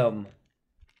 I am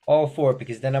all for it,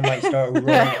 because then I might start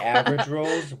rolling average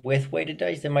rolls with weighted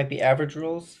dice. There might be average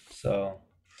rolls, so.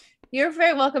 You're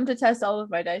very welcome to test all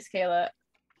of my dice, Kayla.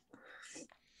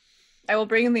 I will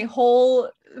bring in the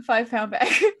whole 5-pound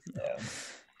bag. Yeah.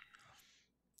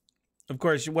 Of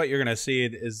course, what you're going to see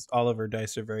is all of her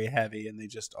dice are very heavy, and they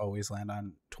just always land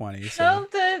on 20. So.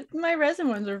 No, my resin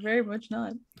ones are very much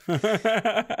not.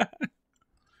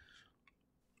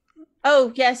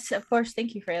 Oh, yes, of course.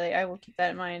 Thank you, Fraley. I will keep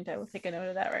that in mind. I will take a note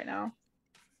of that right now.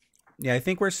 Yeah, I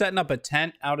think we're setting up a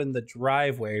tent out in the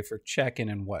driveway for check-in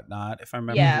and whatnot, if I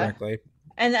remember correctly.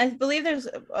 And I believe there's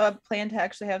a plan to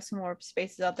actually have some more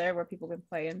spaces out there where people can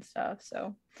play and stuff.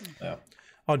 So. Yeah.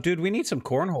 Oh, dude, we need some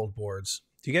cornhole boards.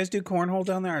 Do you guys do cornhole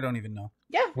down there? I don't even know.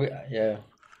 Yeah. Yeah.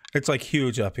 It's like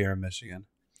huge up here in Michigan.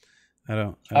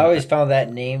 I always found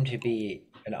that name to be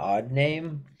an odd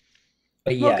name.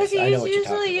 But yes, because you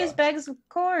usually use bags of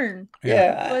corn.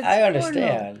 Yeah, I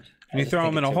understand. You throw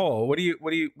them in a hole. What are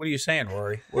you saying,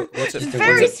 Rory? What's it?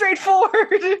 Very straightforward.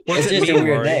 It's just a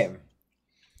weird name.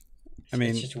 I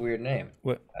mean, it's just a weird name.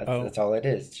 What? That's all it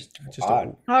is. Just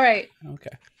odd. All right.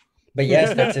 Okay. But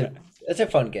yes, that's a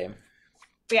fun game.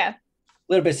 Yeah.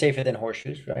 A little bit safer than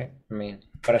horseshoes, right? I mean,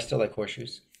 but I still like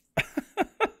horseshoes.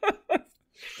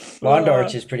 Lawn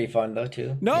darts is pretty fun though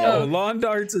too. No, lawn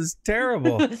darts is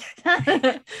terrible.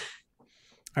 I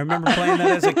remember playing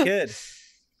that as a kid.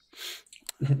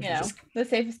 The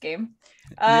safest game.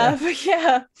 But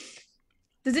yeah.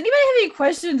 Does anybody have any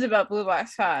questions about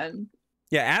BlueBoxCon?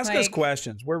 Yeah, ask us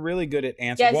questions. We're really good at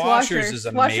answering. Yes, washers is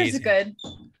amazing. Washers is good.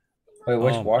 Wait,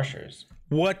 which washers?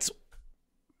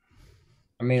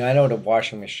 I mean, I know what a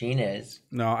washing machine is.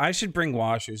 No, I should bring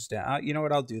washers down. You know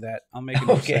what? I'll do that. I'll make a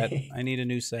new set. I need a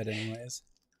new set anyways.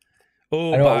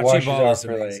 Oh, bocce ball is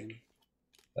amazing.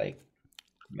 Like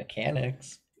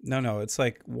mechanics. No, it's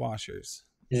like washers.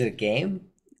 Is it a game?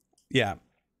 Yeah,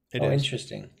 it is. Oh,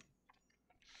 interesting.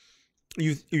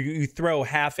 You throw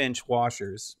 1/2-inch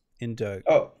washers into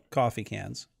coffee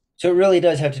cans. So it really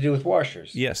does have to do with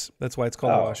washers. Yes, that's why it's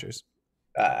called washers.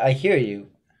 I hear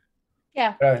you.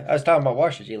 Yeah. But I was talking about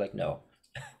washers. You're like, no.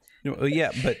 No,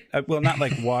 yeah, but not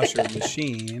like washer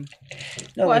machine.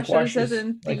 No, washers as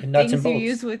in like nuts things and you bolts.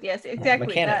 use with exactly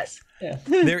mechanics. That.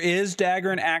 Yeah. There is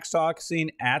dagger and axe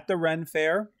toxing at the Ren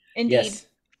Fair. Indeed. Yes.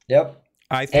 Yep.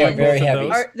 I think very heavy.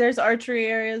 There's archery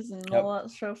areas and all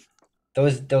that stuff.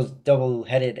 Those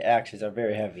double-headed axes are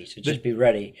very heavy, so just be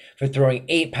ready for throwing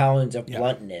 8 pounds of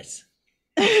bluntness.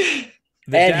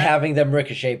 And having them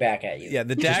ricochet back at you. Yeah,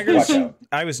 the daggers.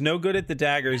 I was no good at the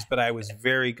daggers, but I was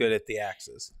very good at the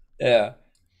axes. Yeah.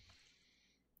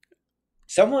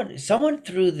 Someone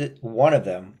threw one of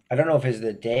them. I don't know if it's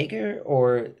the dagger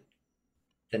or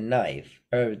the knife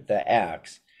or the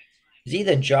axe. It's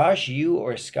either Josh, you,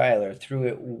 or Skylar threw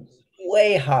it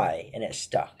way high and it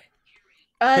stuck.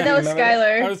 That was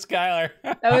Skylar. That was Skylar.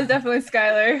 That was definitely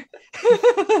Skylar.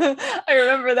 I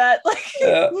remember that. Like,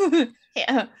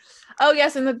 yeah. Oh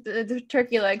yes, and the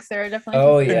turkey legs. There are definitely.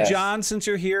 Oh yeah. John, since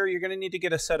you're here, you're gonna need to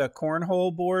get a set of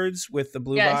cornhole boards with the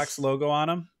BlueBox logo on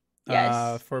them.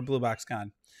 Yes. For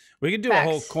BlueBoxCon. We could do a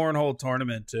whole cornhole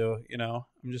tournament too. You know,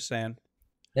 I'm just saying.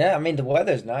 Yeah, I mean the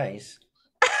weather's nice.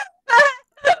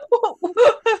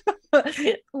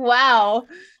 Wow.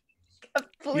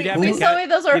 Please tell me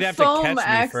those are foam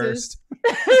axes.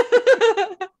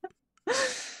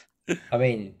 I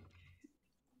mean,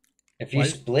 if you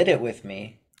split it with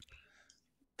me,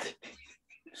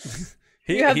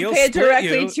 you have to pay it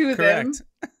directly to them.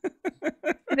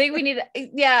 I think we need.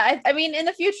 Yeah, I mean, in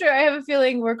the future, I have a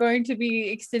feeling we're going to be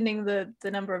extending the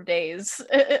number of days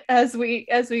as we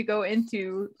go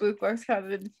into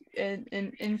BlueBoxCon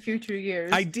in future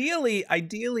years. Ideally, a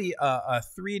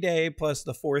 3-day plus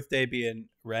the 4th day being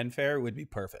Ren Fair would be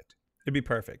perfect. It'd be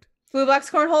perfect. BlueBox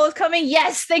Cornhole is coming.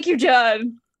 Yes, thank you,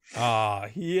 John.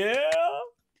 Yeah,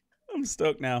 I'm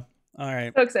stoked now. All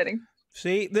right, so exciting.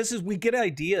 See, we get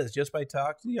ideas just by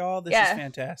talking to y'all. This is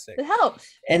fantastic. It helps.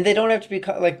 And they don't have to be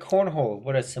like cornhole.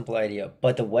 What a simple idea.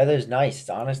 But the weather's nice. It's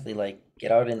honestly like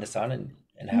get out in the sun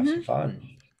and have some fun.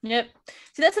 Yep.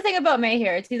 See, that's the thing about May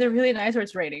here. It's either really nice or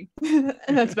it's raining. And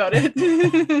that's about it.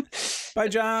 Bye,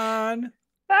 John.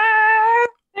 Bye.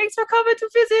 Thanks for coming to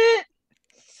visit.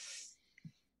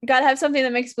 Gotta have something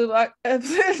that makes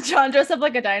John dress up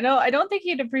like a dino. I don't think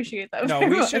he'd appreciate that. No,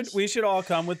 we should all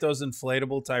come with those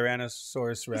inflatable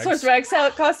Tyrannosaurus Rex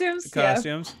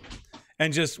costumes.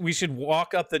 And we should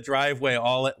walk up the driveway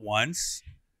all at once,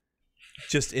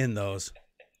 just in those.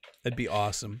 That'd be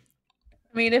awesome.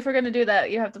 I mean, if we're gonna do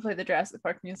that, you have to play the Jurassic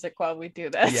Park music while we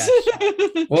do that. Yes.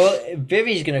 Well,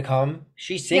 Vivi's gonna come.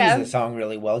 She sings the song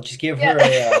really well. Just give her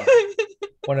a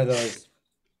one of those.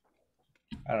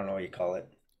 I don't know what you call it.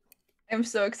 I'm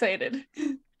so excited.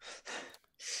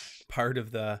 Part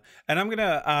of and I'm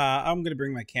gonna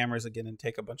bring my cameras again and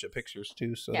take a bunch of pictures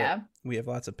too, so that we have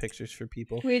lots of pictures for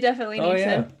people. We definitely need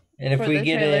to. And if we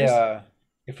get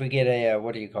a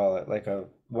what do you call it? Like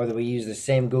whether we use the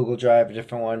same Google Drive, a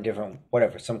different one,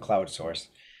 whatever, some cloud source,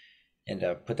 and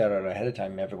put that out ahead of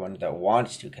time. Everyone that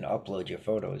wants to can upload your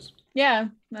photos. Yeah,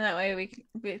 and that way we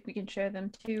can share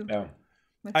them too. Yeah.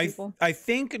 With people. I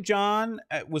think John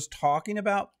was talking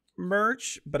about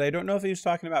merch, but I don't know if he was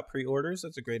talking about pre-orders.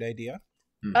 That's a great idea.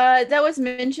 That was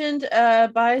mentioned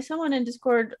by someone in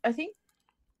Discord. I think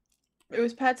it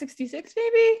was Pat66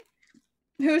 maybe,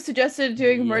 who suggested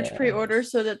doing merch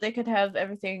pre-orders so that they could have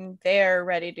everything there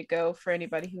ready to go for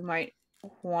anybody who might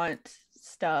want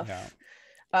stuff.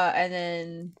 And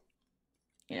then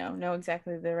know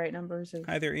exactly the right numbers of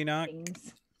Hi there, Enoch.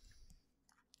 Things.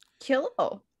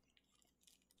 Kilo.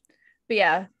 But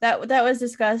yeah, that was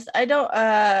discussed. I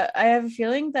have a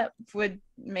feeling that would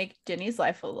make Jenny's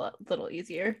life a little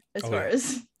easier as far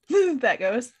as that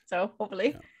goes. So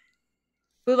hopefully.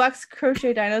 BlueBox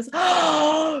crochet dinos.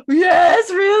 Oh yes,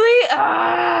 really?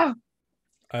 I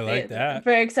like that.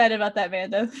 Very excited about that,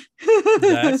 Vanda.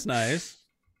 That's nice.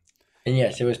 And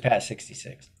yes, it was Pat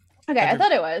 66. Okay, I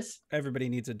thought it was. Everybody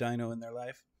needs a dino in their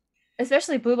life.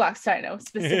 Especially BlueBox dino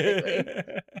specifically.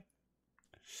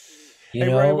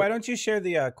 Roy, why don't you share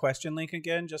the question link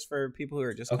again, just for people who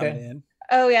are just coming in?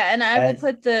 Oh yeah, and I will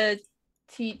put the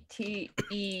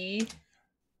TTE.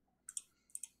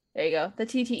 There you go. The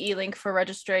TTE link for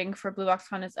registering for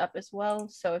BlueBoxCon is up as well.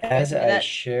 So if as I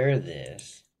share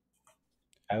this,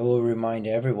 I will remind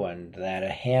everyone that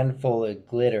a handful of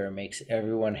glitter makes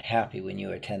everyone happy when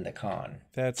you attend the con.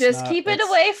 Just keep it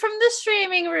away from the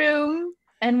streaming room,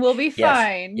 and we'll be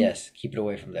fine. Yes, keep it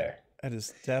away from there. That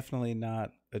is definitely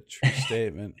not a true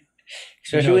statement.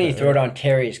 Especially when you throw it on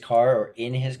Terry's car or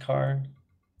in his car.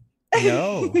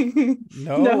 No.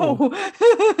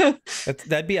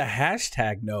 That'd be a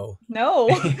hashtag no. No.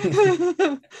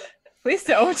 Please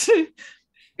don't.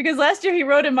 Because last year he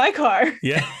rode in my car.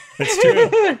 Yeah, that's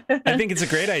true. I think it's a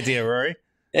great idea, Rory.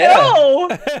 Yeah. No.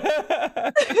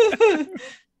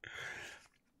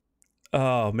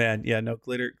 Oh man, yeah, no,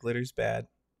 glitter's bad.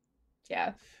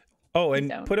 Yeah. Oh,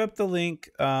 and put up the link.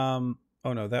 Oh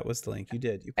no, that was the link. You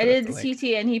did. I did the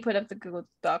CT and he put up the Google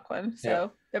Doc one.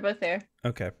 So they're both there.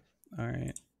 Okay. All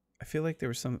right. I feel like there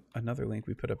was another link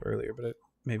we put up earlier, but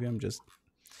maybe I'm just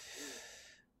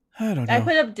I don't know. I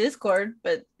put up Discord,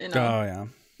 but Oh yeah.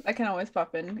 I can always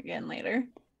pop in again later.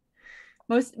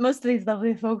 Most of these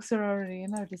lovely folks are already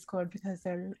in our Discord because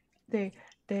they're they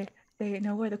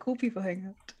know where the cool people hang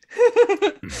out.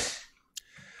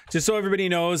 Just so everybody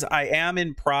knows, I am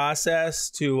in process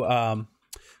to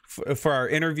for our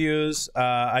interviews.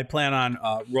 I plan on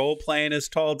role playing as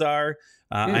Taldar.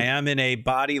 I am in a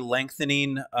body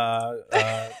lengthening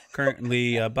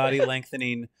currently body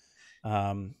lengthening.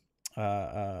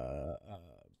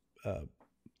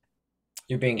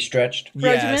 You're being stretched.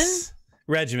 Yes,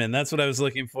 regimen. That's what I was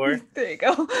looking for. There you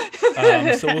go.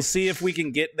 So we'll see if we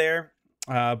can get there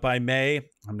by May.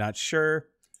 I'm not sure.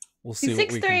 We'll see. He's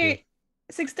what we can do.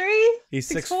 6'3"? He's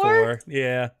 6'4".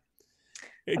 Yeah.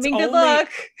 It's good luck.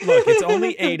 Look, it's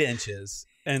only 8 inches,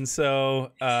 and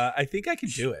so I think I can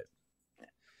do it.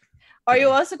 Are you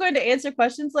also going to answer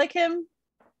questions like him?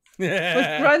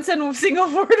 With grunts and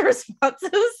single word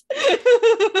responses.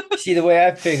 See, the way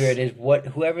I figure it is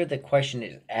whoever the question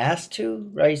is asked to,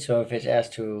 right? So if it's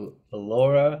asked to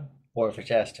Laura or if it's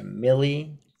asked to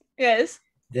Millie, yes,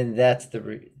 then that's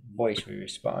the voice we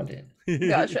responded.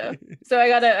 Gotcha. So I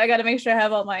gotta make sure I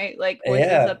have all my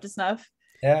voices up to snuff.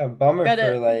 Yeah, bummer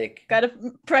gotta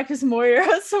practice more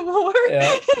some more.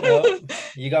 Yeah.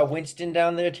 You got Winston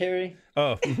down there, Terry?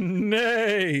 Oh,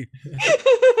 nay.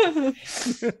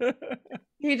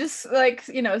 He just paws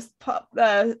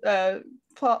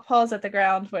at the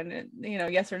ground when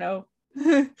yes or no.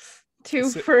 2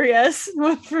 for yes,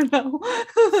 1 for no.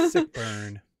 Sick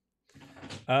burn.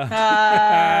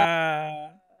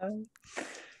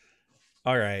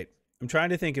 All right. I'm trying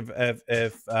to think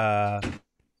if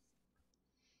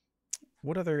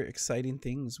what other exciting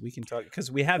things we can talk, because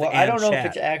we have. I don't know if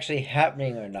it's actually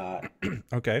happening or not.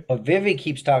 Okay. But Vivi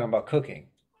keeps talking about cooking.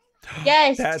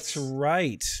 Yes. That's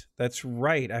right.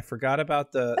 I forgot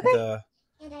about the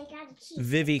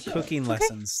Vivi cooking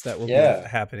lessons that will be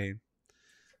happening.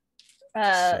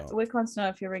 Wick wants to know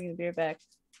if you're bringing the beard back.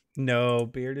 No,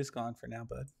 beard is gone for now,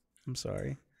 bud. I'm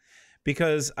sorry.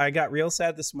 Because I got real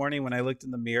sad this morning when I looked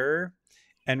in the mirror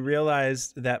and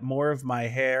realized that more of my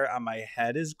hair on my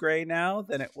head is gray now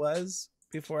than it was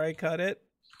before I cut it.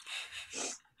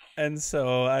 And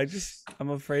so I'm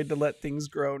afraid to let things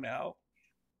grow now.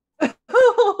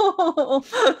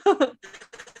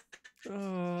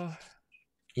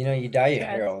 You dye your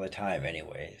hair all the time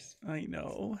anyways. I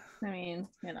know. I mean,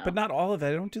 But not all of it.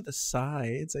 I don't do the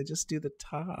sides. I just do the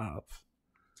top.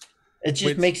 It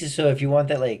just makes it so if you want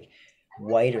that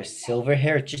white or silver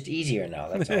hair, it's just easier now.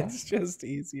 That's all. It's just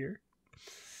easier.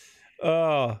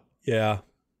 Oh, yeah.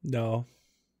 No.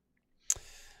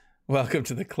 Welcome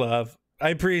to the club. I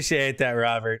appreciate that,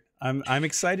 Robert. I'm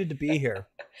excited to be here.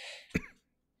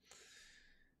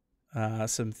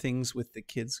 Some things with the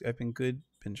kids. I've been good.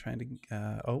 Been trying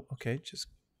to. Okay. Just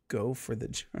go for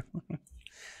the.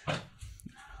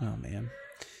 Oh man.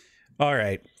 All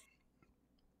right.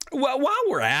 Well, while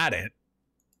we're at it,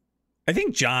 I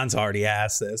think John's already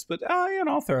asked this, but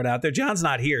I'll throw it out there. John's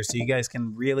not here, so you guys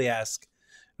can really ask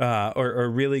or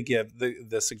really give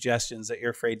the suggestions that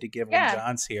you're afraid to give when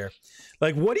John's here.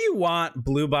 What do you want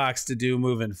BlueBox to do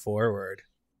moving forward?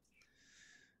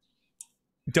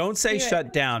 Don't say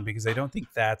shut down, because I don't think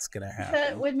that's going to happen.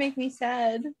 That would make me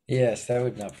sad. Yes, that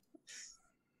would not.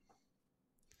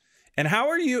 And how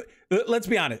are you? Let's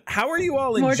be honest. How are you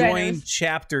all enjoying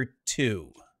Chapter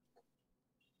 2?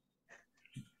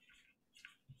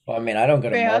 Well, I mean, I don't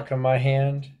get a mark on my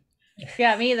hand.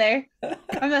 Yeah, me either.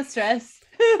 I'm not stressed.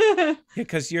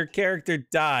 Because your character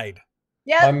died.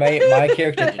 Yeah. My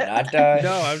character did not die.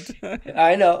 No,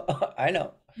 I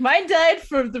know. Mine died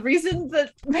for the reason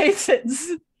that made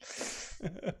sense.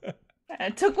 I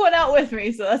took one out with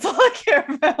me, so that's all I care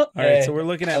about. All right, so we're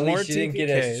looking at more least you didn't get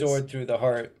a sword through the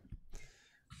heart.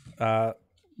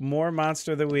 More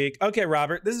Monster of the Week. Okay,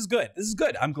 Robert, this is good.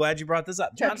 I'm glad you brought this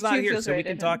up. John's not here, so we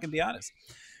can talk and be honest.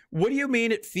 What do you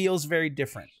mean it feels very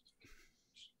different?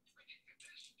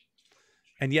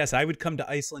 And yes, I would come to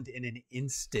Iceland in an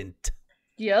instant.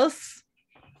 Yes.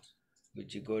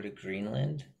 Would you go to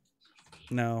Greenland?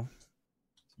 No.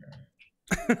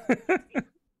 Well,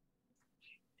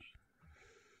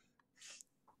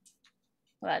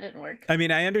 that didn't work. I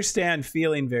mean, I understand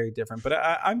feeling very different, but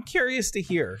I'm curious to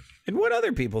hear and what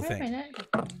other people think.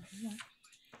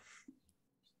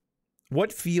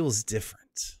 What feels different?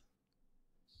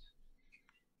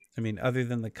 I mean, other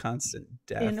than the constant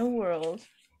death. In a world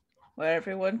where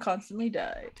everyone constantly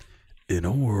died. In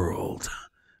a world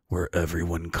where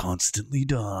everyone constantly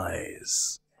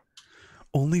dies.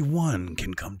 Only one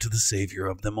can come to the savior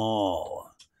of them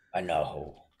all. I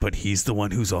know. But he's the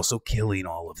one who's also killing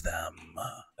all of them.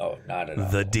 Oh, not at all.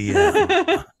 The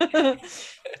DM.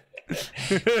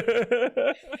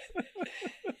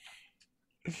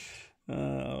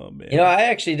 Oh man. You know, I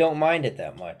actually don't mind it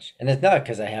that much, and it's not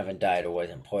because I haven't died or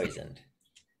wasn't poisoned,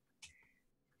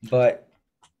 but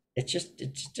it's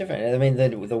different. I mean,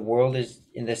 the world is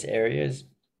in this area is.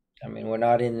 I mean, we're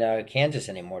not in Kansas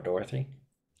anymore, Dorothy.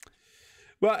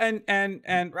 Well,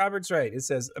 and Robert's right. It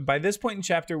says by this point in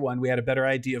chapter 1, we had a better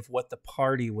idea of what the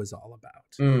party was all about.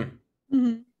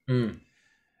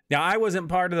 Now, I wasn't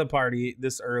part of the party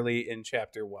this early in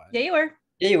chapter 1. Yeah, you were.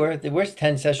 Yeah, you were. There was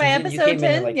 10 sessions. By episode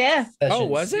 10, yeah. Oh,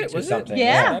 was it? Was something?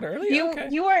 Yeah. That early? Okay.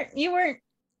 You were.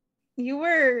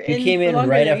 You came in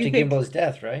right after Gimble's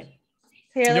death, right?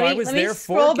 Here, I was there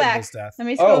for Gimble's death. Let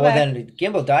me scroll back. Well, then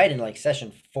Gimble died in like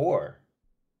session 4.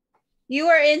 You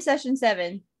were in session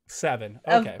 7. 7.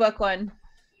 Okay. Of book 1.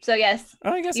 So yes.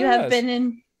 Oh, I guess you have been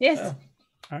in. Yes. Oh.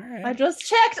 All right. I just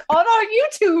checked on our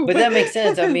YouTube. But that makes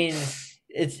sense. I mean,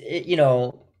 it's you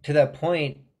know, to that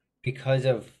point, because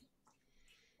of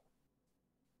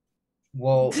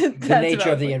the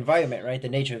nature of the environment, right? The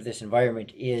nature of this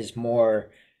environment is more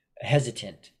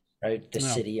hesitant, right? The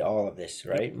city, all of this,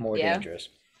 right? More dangerous.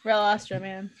 Loremaster,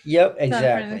 man. Yep,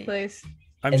 exactly. Place.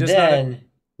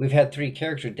 We've had 3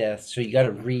 character deaths, so you got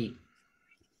to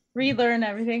relearn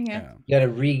everything. Yeah. You got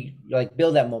to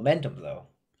build that momentum, though.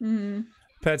 Mm-hmm.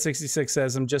 Pet66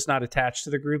 says, I'm just not attached to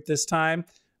the group this time.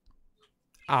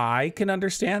 I can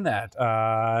understand that.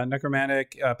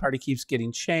 Necromantic party keeps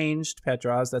getting changed. Pet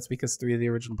draws. That's because 3 of the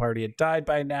original party had died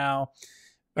by now,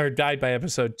 or died by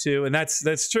episode 2, and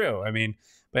that's true. I mean,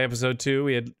 by episode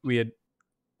 2, we had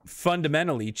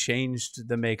fundamentally changed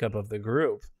the makeup of the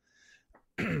group,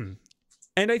 and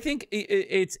I think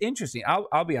it's interesting.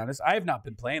 I'll be honest. I have not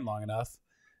been playing long enough,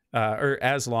 or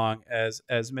as long as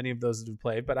many of those that have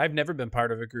played, but I've never been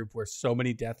part of a group where so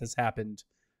many deaths has happened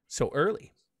so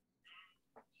early.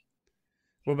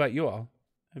 What about you all?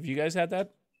 Have you guys had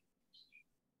that?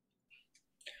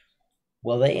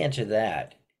 Well, they answer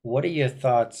that. What are your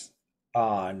thoughts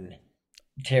on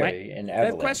Terry and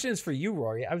Evelyn? That question is for you,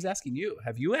 Rory. I was asking you.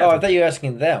 Have you ever? Oh, I thought you were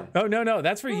asking them. Oh, no.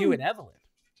 That's for you and Evelyn.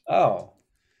 Oh.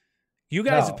 You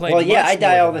guys have played. Well, yeah, I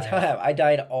die all the time. I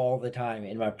died all the time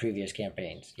in my previous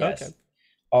campaigns. Yes.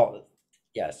 Okay.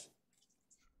 Yes.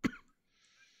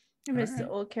 I missed the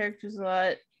old characters a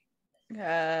lot.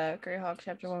 Greyhawk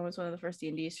Chapter 1 was one of the first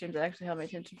D&D streams that actually held my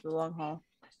attention for the long haul.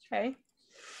 Okay.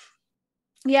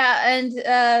 Yeah, and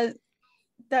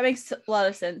that makes a lot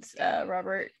of sense,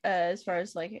 Robert, as far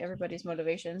as like everybody's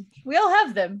motivation. We all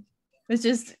have them. It's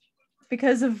just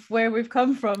because of where we've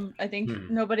come from. I think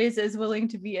nobody's as willing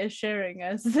to be as sharing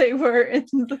as they were in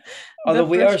although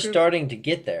we are starting to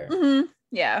get there. Mm-hmm.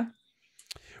 Yeah.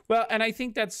 Well, and I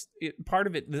think that's part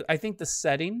of it. I think the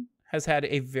setting has had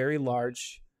a very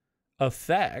large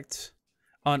effect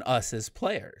on us as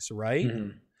players, right?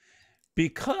 Mm-hmm.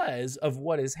 Because of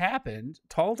what has happened,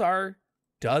 Taldar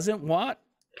doesn't want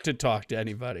to talk to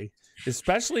anybody,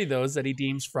 especially those that he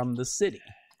deems from the city.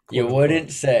 You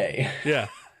wouldn't say. Yeah.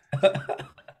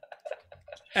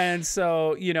 And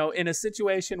so, in a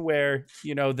situation where,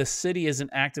 the city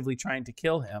isn't actively trying to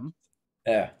kill him,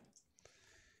 I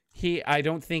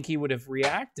don't think he would have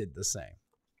reacted the same.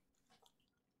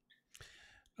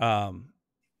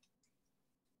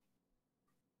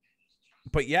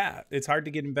 But yeah, it's hard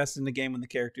to get invested in the game when the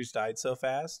characters died so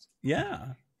fast.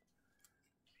 Yeah.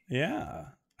 Yeah.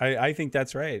 I think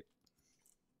that's right.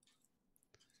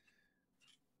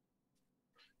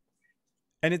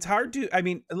 And it's hard to,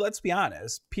 let's be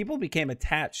honest. People became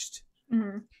attached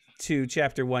to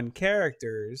Chapter 1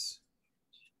 characters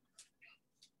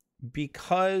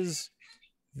because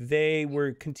they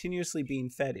were continuously being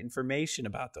fed information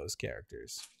about those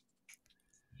characters.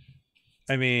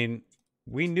 We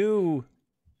knew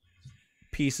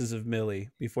pieces of Millie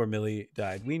before Millie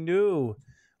died. We knew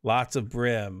lots of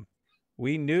Brim.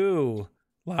 We knew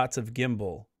lots of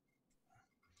Gimble.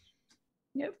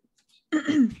 Yep.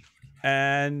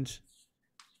 And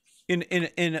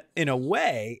in a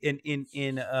way,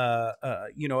 in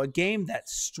a game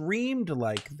that's streamed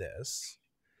like this,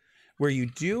 where you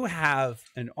do have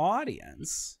an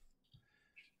audience,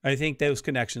 I think those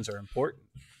connections are important.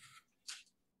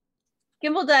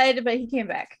 Gimble died, but he came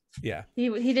back. Yeah,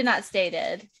 he did not stay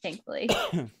dead, thankfully.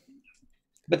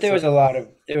 But there was a lot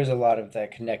of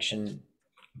that connection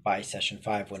by session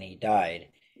 5 when he died.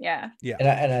 Yeah.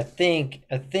 And I think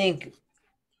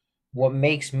what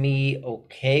makes me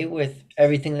okay with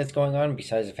everything that's going on,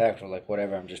 besides the fact of like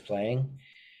whatever I'm just playing,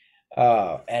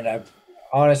 and I've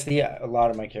honestly a lot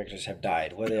of my characters have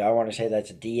died. Whether I want to say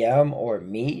that's a DM or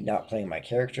me not playing my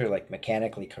character like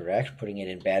mechanically correct, putting it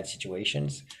in bad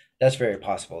situations. That's very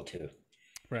possible too.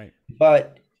 Right.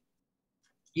 But,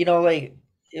 like,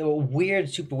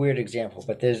 super weird example,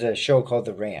 but there's a show called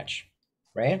The Ranch.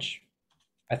 ranch,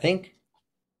 I think,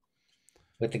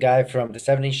 with the guy from the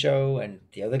 '70s show and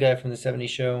the other guy from the '70s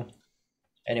show.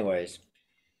 Anyways,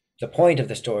 the point of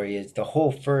the story is the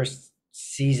whole first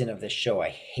season of this show, I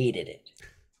hated it.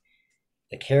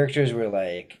 The characters were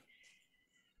like,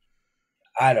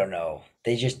 I don't know.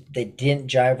 They didn't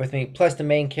jive with me. Plus, the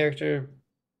main character,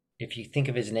 if you think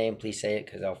of his name, please say it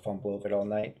because I'll fumble over it all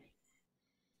night.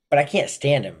 But I can't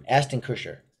stand him. Ashton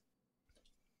Kutcher.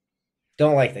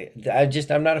 Don't like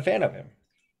that. I'm not a fan of him.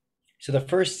 So the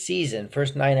first season,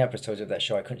 first 9 episodes of that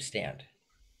show, I couldn't stand.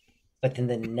 But then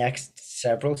the next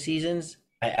several seasons,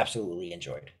 I absolutely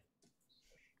enjoyed.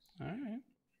 All right.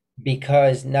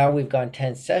 Because now we've gone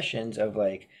 10 sessions of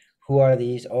like, who are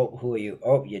these? Oh, who are you?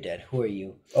 Oh, you're dead. Who are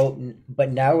you? Oh,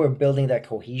 but now we're building that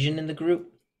cohesion in the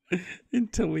group.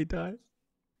 Until we die.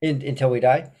 Until we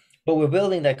die. But we're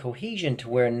building that cohesion to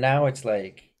where now it's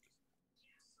like,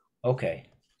 okay,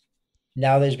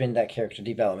 now there's been that character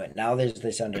development. Now there's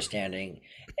this understanding.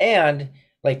 And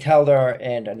like Taldar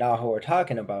and Anaho are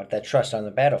talking about, that trust on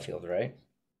the battlefield, right?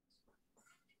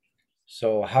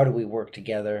 So how do we work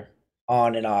together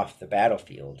on and off the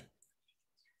battlefield?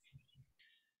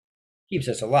 Keeps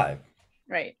us alive.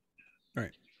 Right.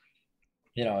 Right.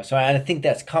 You know, so I think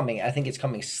that's coming. I think it's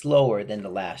coming slower than the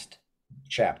last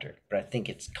chapter, but I think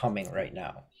it's coming right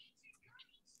now.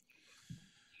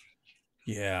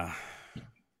 Yeah.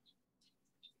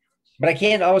 But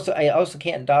I also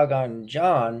can't dog on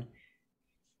John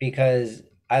because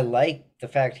I like the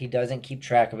fact he doesn't keep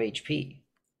track of HP.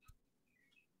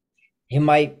 He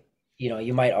might,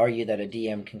 you might argue that a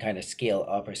DM can kind of scale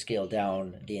up or scale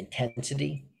down the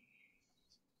intensity,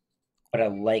 but I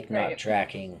like not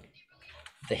tracking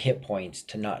the hit points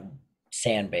to not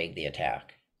sandbag the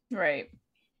attack. Right.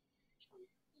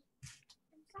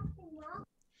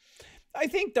 I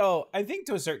think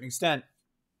to a certain extent,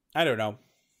 I don't know.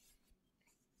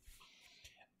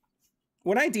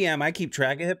 When I DM, I keep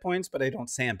track of hit points, but I don't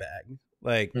sandbag.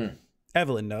 Like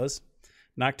Evelyn knows.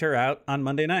 Knocked her out on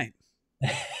Monday night.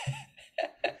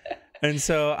 And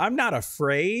so I'm not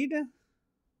afraid.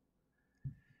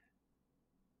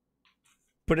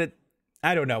 But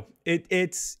I don't know.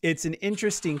 It's an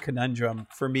interesting conundrum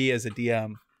for me as a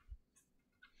DM.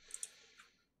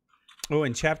 Oh,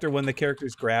 in chapter 1, the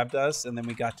characters grabbed us, and then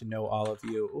we got to know all of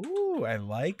you. Ooh, I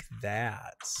like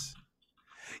that.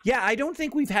 Yeah, I don't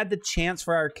think we've had the chance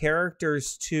for our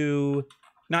characters to,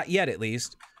 not yet at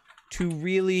least, to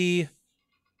really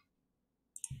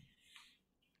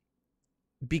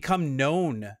become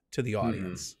known to the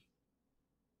audience.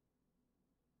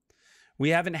 We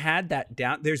haven't had that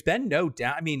down. There's been no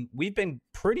down. I mean, we've been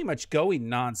pretty much going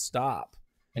nonstop.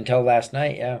 Until last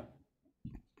night, yeah.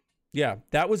 Yeah,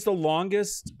 that was the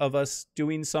longest of us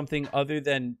doing something other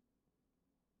than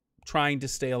trying to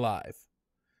stay alive.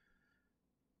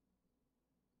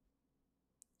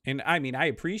 And I mean, I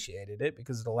appreciated it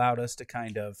because it allowed us to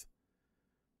kind of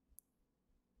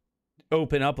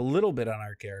open up a little bit on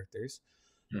our characters.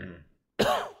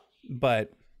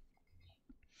 But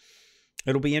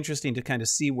it'll be interesting to kind of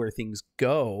see where things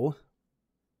go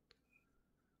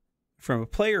from a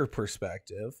player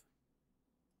perspective.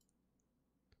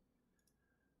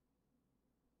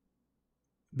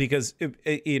 Because,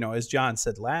 as John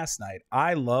said last night,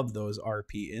 I love those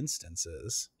RP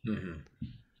instances.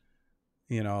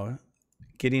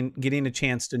 Getting a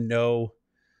chance to know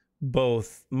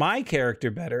both my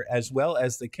character better as well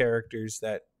as the characters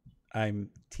that I'm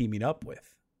teaming up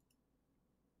with.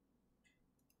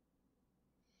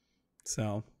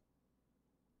 So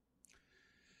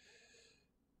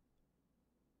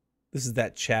this is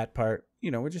that chat part.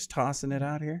 We're just tossing it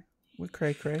out here with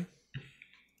cray cray.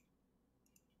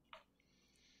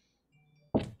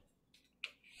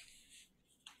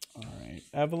 All right,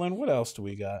 Evelyn, what else do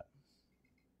we got?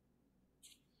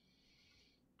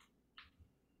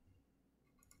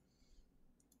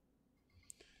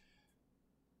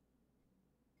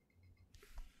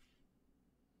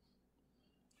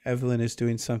 Evelyn is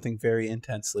doing something very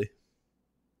intensely.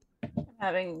 I'm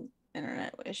having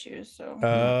internet issues, so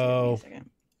oh,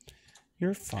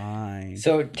 you're fine.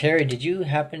 So, Terry, did you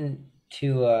happen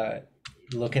to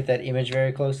look at that image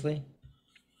very closely?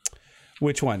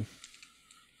 Which one?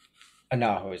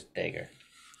 Anaho's dagger.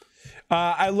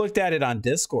 I looked at it on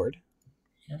Discord.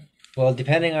 Yeah. Well,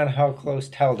 depending on how close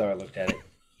Taldar looked at it,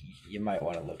 you might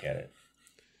want to look at it.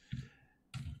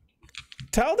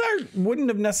 Taldar wouldn't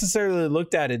have necessarily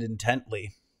looked at it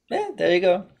intently. Yeah, there you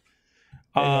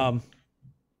go.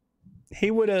 He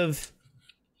would have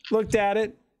looked at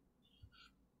it,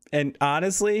 and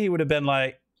honestly, he would have been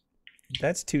like,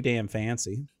 "That's too damn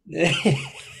fancy.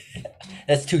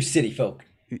 That's too city folk."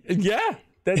 Yeah.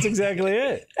 That's exactly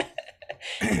it.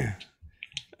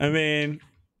 I mean,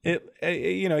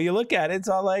 you know, you look at it, it's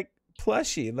all like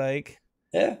plushy. Like,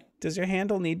 Yeah. Does your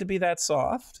handle need to be that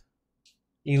soft?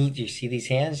 You see these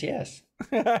hands? Yes.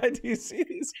 Do you see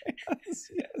these hands?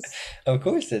 Yes. Of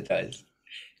course it does.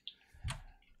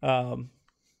 I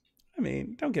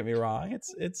mean, don't get me wrong.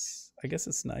 It's I guess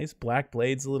it's nice. Black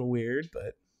blade's a little weird,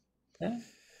 but yeah.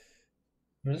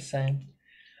 I'm just saying.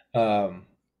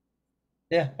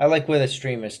 Yeah, I like where the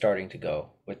stream is starting to go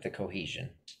with the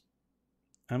cohesion.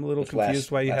 I'm a little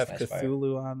confused why you have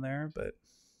Cthulhu on there, but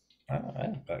I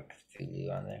don't put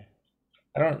Cthulhu on there.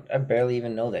 I barely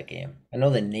even know that game. I know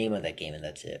the name of that game and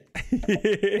that's it.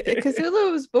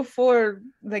 Cthulhu was before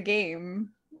the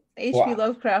game. H.P.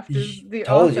 Lovecraft is the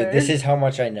told author. You, this is how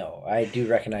much I know. I do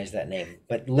recognize that name,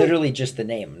 but literally just the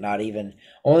name, not even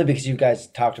only because you guys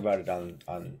talked about it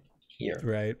on here.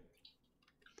 Right.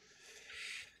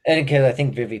 And because I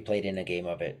think Vivi played in a game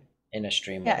of it, in a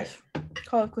stream of it.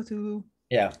 Call of Cthulhu.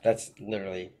 Yeah, that's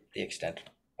literally the extent.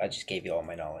 I just gave you all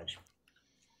my knowledge.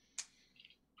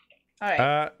 All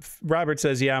right. Robert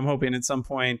says, yeah, I'm hoping at some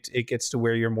point it gets to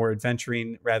where you're more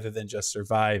adventuring rather than just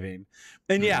surviving.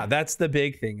 And yeah, that's the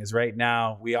big thing is right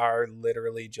now we are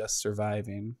literally just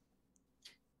surviving.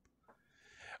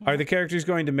 Yeah. Are the characters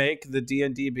going to make the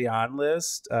D&D Beyond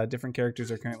list? Different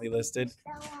characters are currently listed.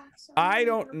 I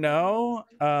don't know.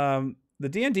 The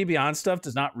D&D Beyond stuff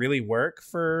does not really work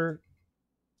for...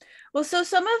 Well, so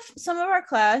some of our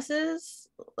classes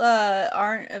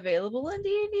aren't available in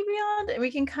D&D Beyond, and we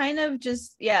can kind of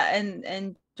just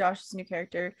and Josh's new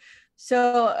character.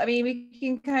 So I mean, we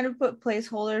can kind of put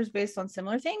placeholders based on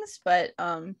similar things, but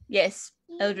yes,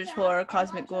 Eldritch Horror,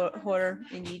 Cosmic Horror,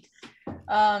 indeed.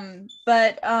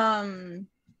 But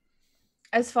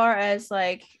as far as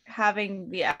like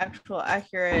having the actual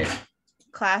accurate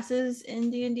classes in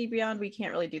D&D Beyond, we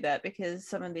can't really do that because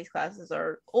some of these classes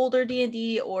are older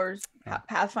D&D or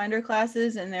Pathfinder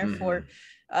classes, and therefore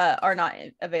are not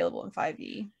available in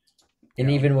 5e. And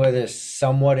even where there's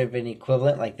somewhat of an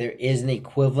equivalent, like there is an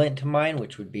equivalent to mine,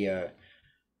 which would be a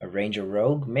Ranger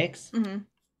Rogue mix.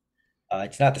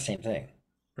 It's not the same thing.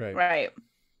 Right.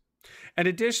 And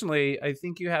additionally, I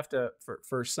think you have to,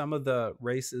 for some of the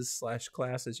races /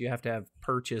 classes, you have to have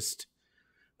purchased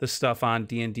the stuff on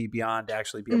D&D Beyond to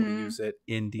actually be able to use it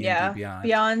in D&D Beyond.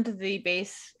 Beyond the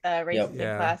base races and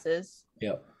classes.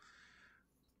 Yep.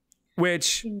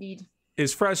 Which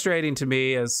is frustrating to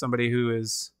me as somebody who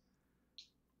is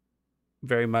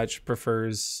very much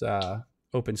prefers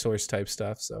open source type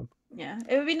stuff. So yeah,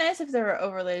 it would be nice if there were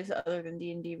overlays other than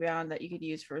D&D Beyond that you could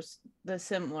use for the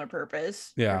similar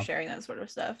purpose for sharing that sort of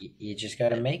stuff. You just got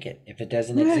to make it. If it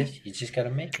doesn't exist, you just got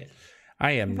to make it.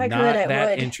 I am not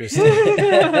that interested.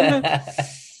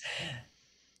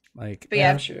 Like, but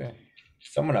yeah, I'm sure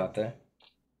someone out there.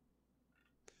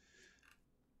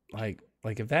 Like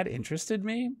if that interested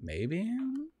me, maybe.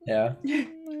 Yeah.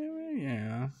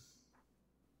 Yeah.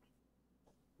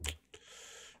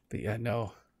 But yeah,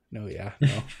 no. No.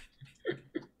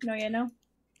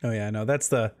 That's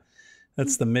the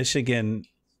Michigander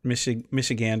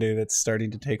that's starting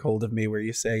to take hold of me, where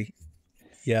you say,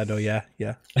 no.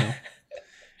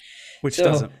 Which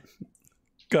doesn't.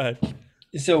 Go ahead.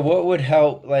 So what would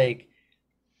help, like,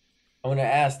 I'm going to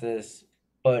ask this,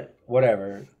 but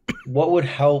whatever. What would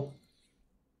help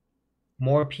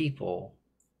more people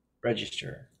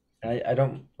register? I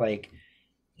don't, like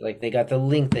they got the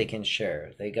link they can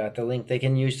share. They got the link they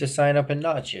can use to sign up and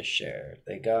not just share.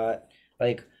 They got,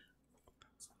 like,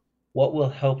 what will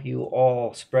help you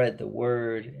all spread the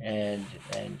word and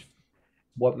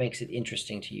what makes it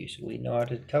interesting to you so we know how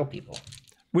to tell people.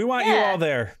 We want you all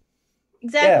there.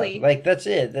 Exactly. Yeah, like that's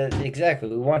it. Exactly.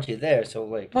 We want you there. So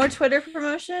like more Twitter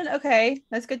promotion. Okay,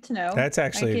 that's good to know. That's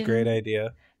actually a great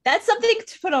idea. That's something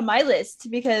to put on my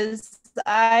list because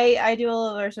I do all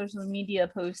of our social media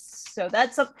posts. So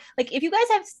that's like if you guys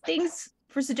have things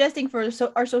for suggesting for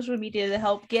our social media to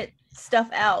help get stuff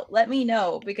out, let me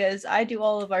know because I do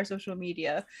all of our social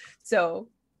media. So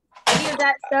any of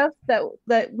that stuff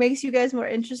that makes you guys more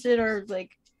interested or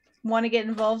like want to get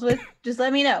involved with, just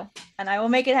let me know and I will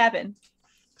make it happen.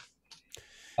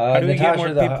 How do we get more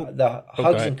people? The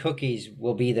hugs and cookies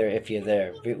will be there if you're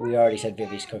there. We already said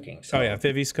Vivi's cooking. So. Oh yeah,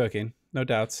 Vivi's cooking, no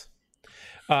doubts.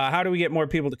 How do we get more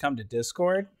people to come to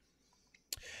Discord?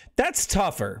 That's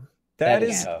tougher. That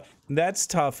is tough. That's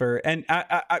tougher. And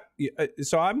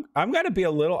so I'm going to be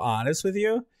a little honest with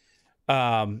you.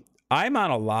 I'm on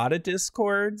a lot of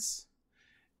Discords,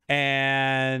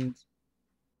 and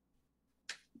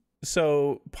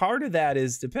so part of that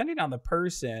is depending on the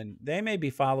person, they may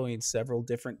be following several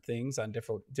different things on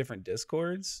different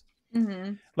Discords.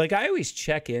 Like I always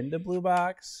check into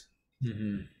BlueBox,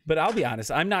 but I'll be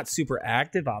honest, I'm not super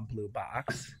active on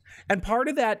BlueBox. And part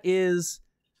of that is,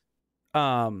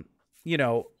 you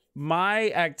know,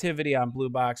 my activity on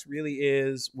BlueBox really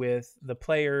is with the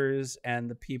players and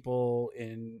the people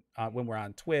in when we're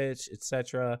on Twitch,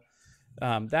 etc.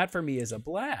 That for me is a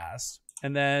blast.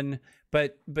 And then,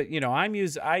 but you know, I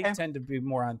tend to be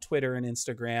more on Twitter and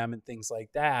Instagram and things like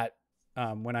that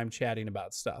when I'm chatting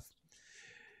about stuff.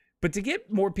 But to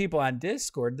get more people on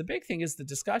Discord, the big thing is the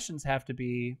discussions have to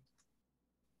be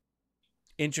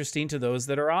interesting to those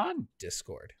that are on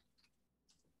Discord.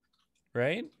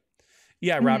 Right?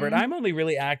 Yeah, Robert, I'm only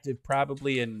really active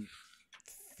probably in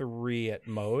 3 at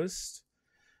most.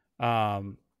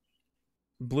 BlueBox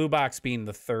being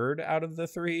the 3rd out of the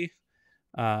 3.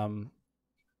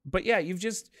 But yeah,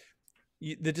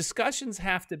 the discussions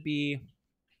have to be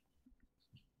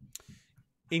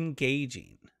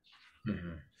engaging.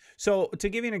 So to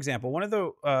give you an example, one of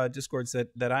the Discords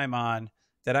that I'm on,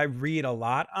 that I read a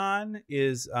lot on,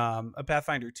 is a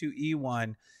Pathfinder 2E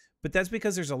one. But that's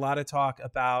because there's a lot of talk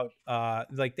about,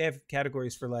 like, they have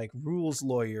categories for like rules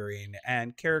lawyering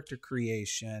and character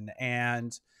creation.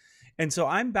 And so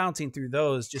I'm bouncing through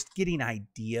those, just getting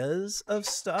ideas of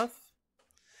stuff.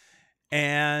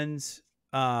 And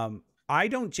I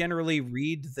don't generally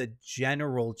read the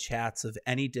general chats of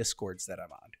any Discords that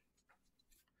I'm on,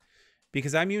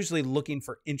 because I'm usually looking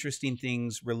for interesting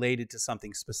things related to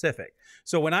something specific.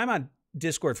 So when I'm on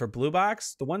Discord for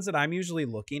BlueBox, the ones that I'm usually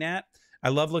looking at, I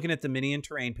love looking at the mini and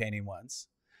terrain painting ones.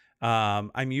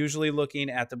 I'm usually looking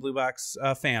at the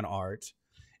BlueBox fan art,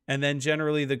 and then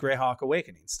generally the Greyhawk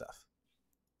Awakening stuff.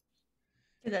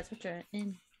 That's what you're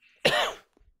in.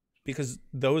 Because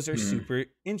those are super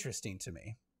interesting to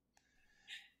me.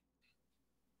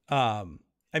 I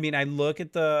mean, I look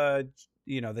at the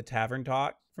Tavern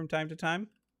Talk from time to time.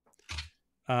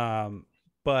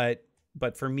 But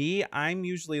for me, I'm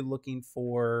usually looking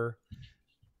for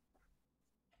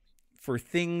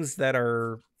things that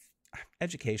are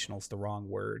educational is the wrong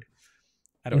word.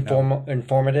 I don't know.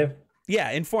 Informative?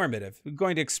 Yeah, informative. I'm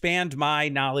going to expand my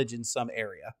knowledge in some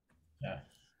area. Yeah.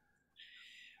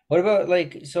 What about,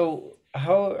 like, so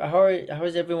how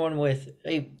is everyone with,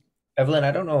 hey, Evelyn,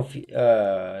 I don't know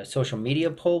if social media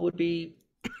poll would be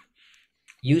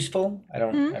useful. I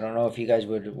don't know if you guys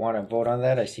would want to vote on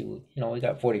that. I see, we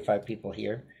got 45 people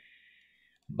here.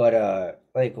 But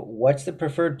like, what's the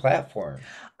preferred platform?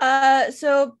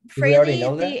 So Fraley,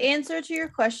 the answer to your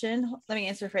question, let me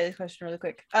answer Fraley's question really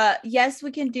quick. Yes,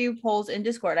 we can do polls in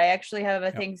Discord. I actually have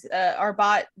our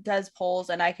bot does polls,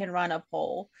 and I can run a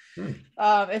poll.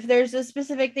 If there's a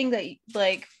specific thing that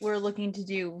like we're looking to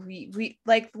do, we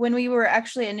like when we were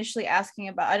actually initially asking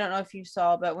about, I don't know if you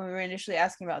saw, but when we were initially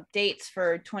asking about dates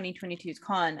for 2022's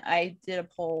con, I did a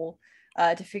poll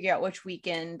to figure out which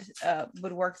weekend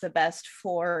would work the best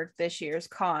for this year's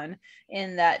con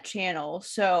in that channel.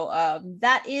 So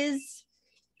that is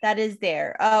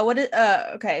there.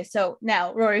 Okay, so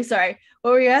now, Rory, sorry,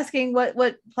 what were you asking?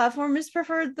 What platform is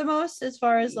preferred the most as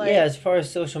far as like? Yeah, as far as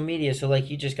social media. So like,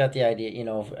 you just got the idea,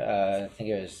 I think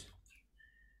it was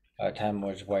Time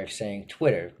Lord's wife saying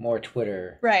more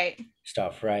Twitter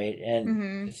stuff, right?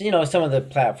 And some of the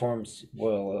platforms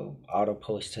will auto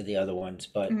post to the other ones,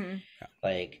 but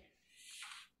like,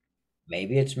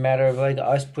 maybe it's a matter of like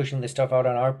us pushing the stuff out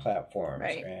on our platforms,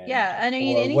 right? And, yeah, and I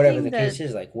mean, whatever the case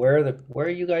is, like, where are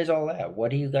you guys all at? What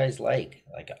do you guys like?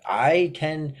 Like, I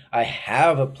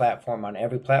have a platform on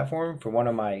every platform for one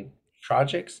of my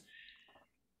projects,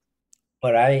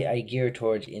 but I gear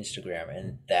towards Instagram,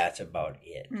 and that's about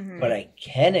it. But I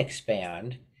can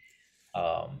expand,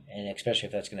 and especially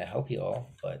if that's going to help you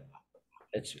all. But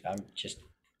I'm just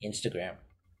Instagram.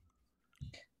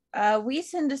 We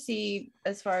tend to see,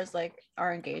 as far as like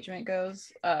our engagement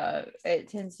goes, it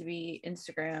tends to be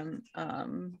Instagram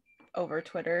over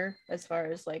Twitter as far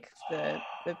as like the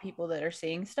people that are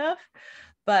seeing stuff.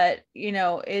 But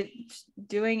it's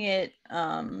doing it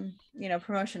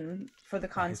promotion for the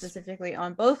con specifically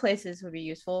on both places would be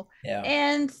useful. Yeah.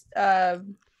 And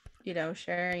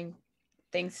sharing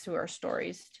things to our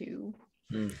stories too.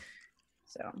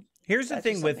 So here's the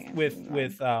thing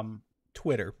with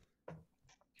Twitter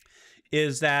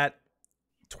is that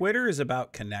Twitter is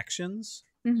about connections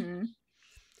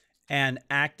and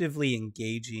actively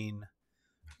engaging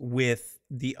with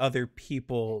the other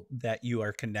people that you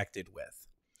are connected with.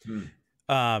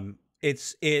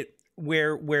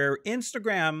 Where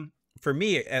Instagram, for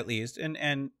me at least, and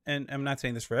I'm not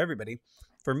saying this for everybody,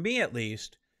 for me at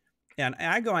least, and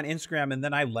I go on Instagram and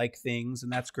then I like things,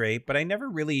 and that's great, but I never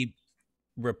really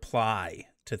reply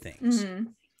to things.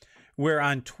 Where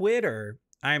on Twitter,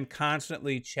 I'm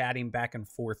constantly chatting back and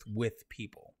forth with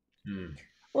people.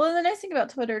 Well, the nice thing about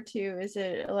Twitter too is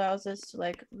it allows us to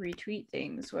like retweet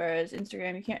things, whereas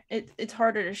Instagram you can't. It's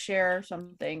harder to share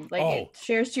something. Like it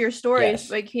shares to your stories,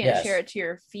 but you can't share it to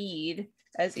your feed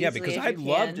as easily. Yeah, because I'd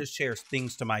love to share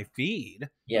things to my feed.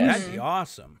 Yeah, that'd be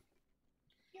awesome.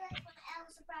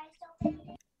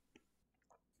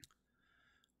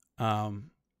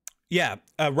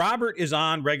 Robert is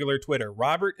on regular Twitter.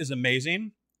 Robert is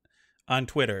amazing on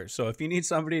Twitter. So if you need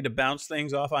somebody to bounce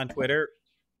things off on Twitter,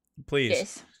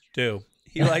 please do.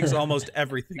 He likes almost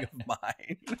everything of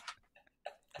mine.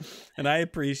 And I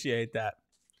appreciate that.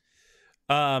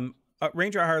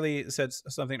 Ranger Harley said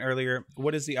something earlier.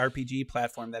 What is the RPG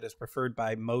platform that is preferred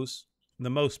by the most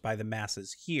by the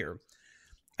masses here?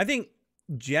 I think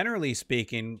generally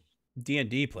speaking,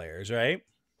 D&D players, right?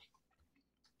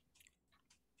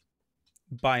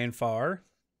 By and far.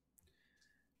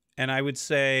 And I would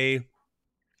say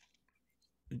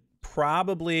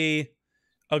probably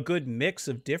a good mix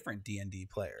of different D&D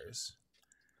players.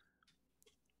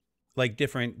 Like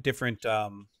different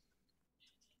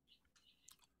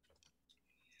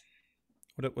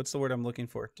what's the word I'm looking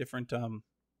for? Different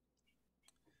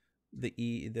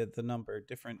the number,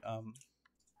 different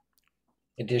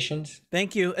editions.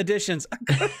 Thank you, editions.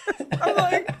 I'm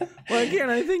like, why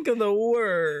can't I think of the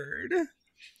word?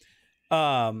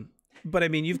 But I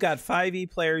mean, you've got 5e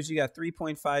players, you got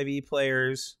 3.5e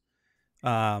players.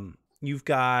 You've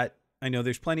got, I know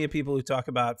there's plenty of people who talk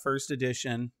about first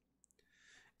edition.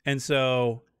 And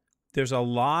so there's a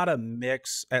lot of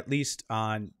mix, at least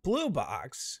on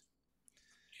BlueBox.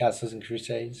 Castles and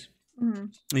Crusades.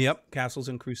 Yep, Castles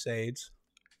and Crusades.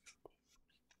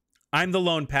 I'm the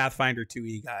lone Pathfinder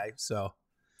 2e guy, so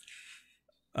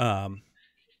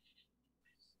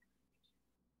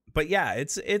but yeah,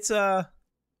 it's I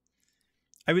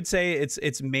would say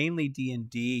it's mainly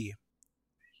D&D.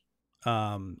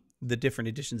 The different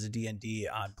editions of D&D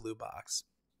on BlueBox.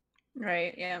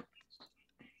 Right, yeah.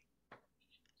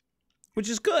 Which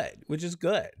is good.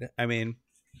 I mean,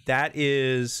 that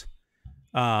is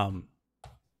the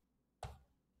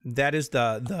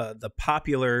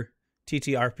popular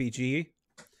TTRPG,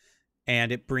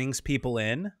 and it brings people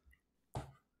in.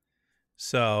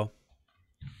 So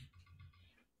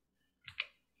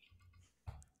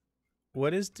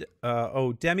what is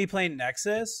Demiplane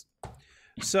Nexus?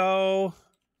 So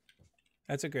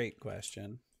that's a great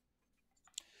question.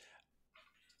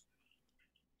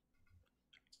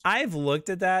 I've looked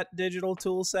at that digital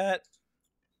tool set,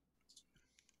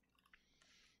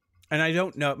 and I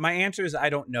don't know. My answer is I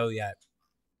don't know yet.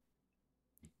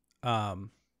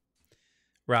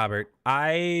 Robert,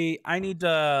 I need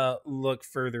to look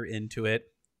further into it.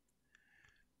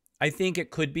 I think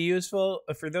it could be useful.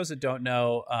 For those that don't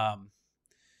know,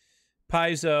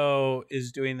 Paizo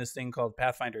is doing this thing called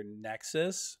Pathfinder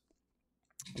Nexus,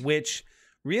 which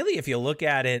really, if you look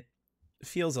at it,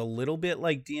 feels a little bit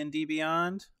like D&D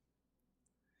Beyond.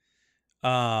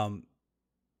 But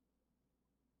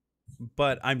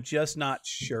I'm just not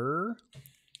sure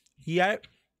yet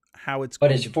how it's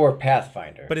But it's for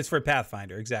Pathfinder. But it's for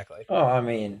Pathfinder, exactly. Oh, I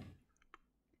mean,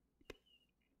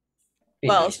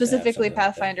 well, specifically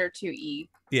Pathfinder 2E.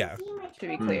 Yeah. To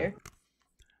be clear.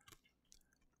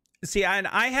 See, and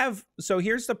I have, so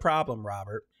here's the problem,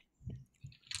 Robert.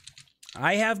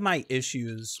 I have my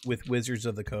issues with Wizards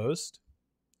of the Coast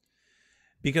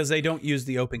because they don't use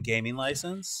the open gaming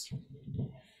license.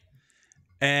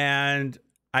 And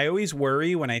I always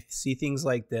worry when I see things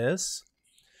like this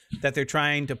that they're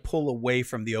trying to pull away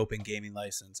from the open gaming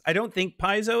license. I don't think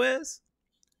Paizo is.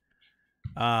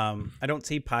 I don't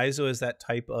see Paizo as that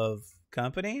type of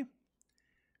company,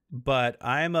 but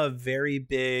I'm a very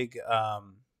big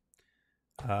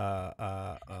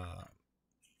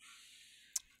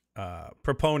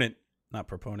proponent, not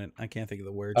proponent. I can't think of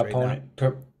the words right now.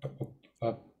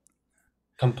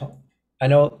 I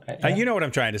know. You know what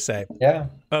I'm trying to say. Yeah.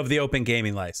 Of the open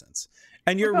gaming license.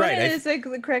 And you're proponent right. Is like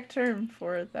the correct term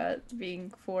for that,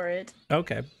 being for it.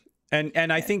 Okay.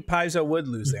 And I think Paizo would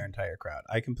lose their entire crowd.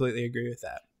 I completely agree with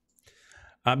that.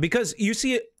 Because you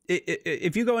see,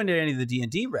 if you go into any of the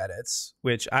D&D Reddits,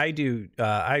 which I do,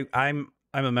 I'm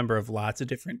a member of lots of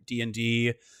different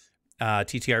D&D,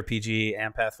 TTRPG,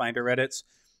 and Pathfinder Reddits.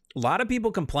 A lot of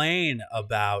people complain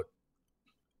about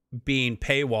being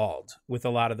paywalled with a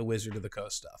lot of the Wizard of the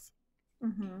Coast stuff.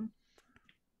 Mm-hmm.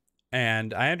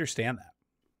 And I understand that.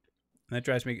 And that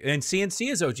drives me. And CNC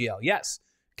is OGL. Yes.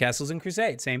 Castles and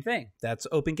Crusade, same thing. That's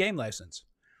open game license.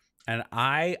 And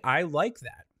I like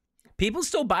that. People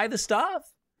still buy the stuff.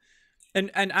 And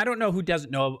I don't know who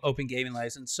doesn't know open gaming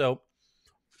license. So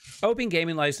Open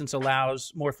gaming license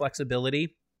allows more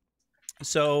flexibility.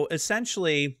 So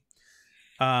essentially,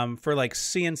 for like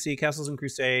CNC, Castles and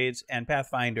Crusades, and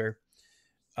Pathfinder,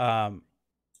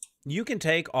 you can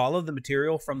take all of the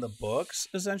material from the books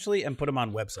essentially and put them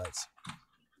on websites,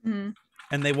 and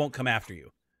they won't come after you.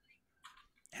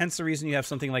 Hence the reason you have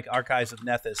something like Archives of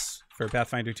Nethys for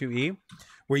Pathfinder 2e,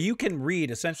 where you can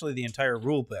read essentially the entire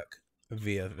rule book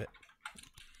via it.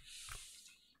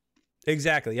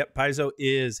 Exactly. Yep. Paizo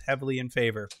is heavily in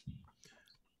favor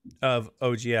of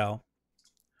OGL.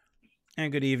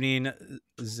 And good evening,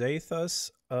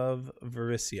 Zathos of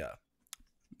Varisia.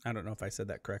 I don't know if I said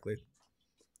that correctly.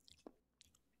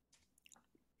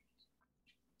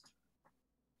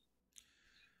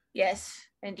 Yes,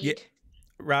 indeed. Yeah,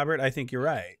 Robert, I think you're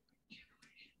right.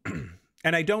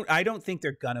 And I don't think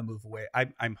they're gonna move away.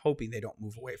 I'm hoping they don't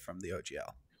move away from the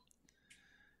OGL.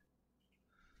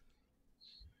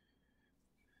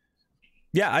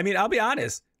 Yeah, I mean, I'll be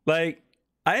honest. Like,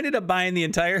 I ended up buying the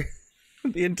entire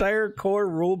core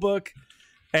rulebook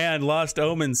and Lost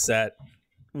Omens set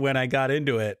when I got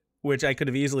into it, which I could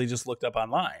have easily just looked up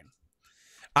online.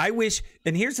 I wish,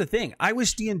 and here's the thing, I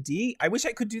wish D&D, I wish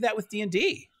I could do that with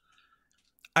D&D.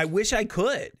 I wish I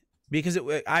could, because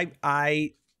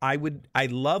I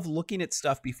love looking at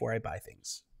stuff before I buy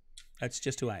things. That's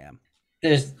just who I am.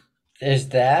 There's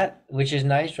that, which is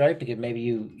nice, right? Because maybe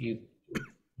you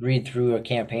read through a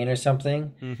campaign or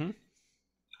something. Mm-hmm.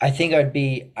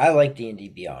 I like D&D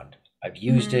Beyond. I've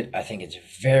used it. I think it's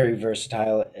very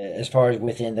versatile as far as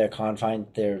within their confine,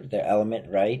 their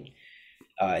element, right?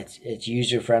 It's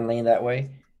user friendly in that way.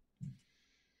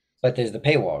 But there's the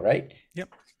paywall, right? Yep.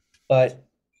 But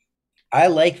I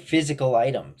like physical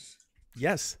items.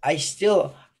 Yes. I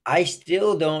still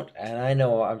don't, and I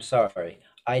know, I'm sorry,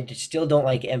 I still don't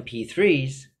like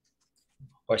MP3s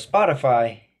or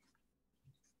Spotify,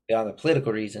 beyond the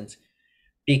political reasons,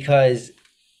 because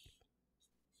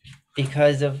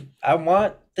of, I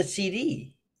want the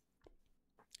CD.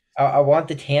 I want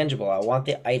the tangible. I want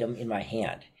the item in my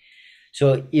hand.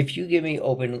 So if you give me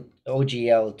open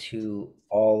OGL to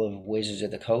all of Wizards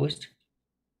of the Coast,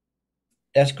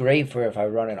 that's great for if I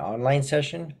run an online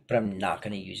session, but I'm not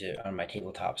going to use it on my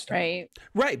tabletop stuff.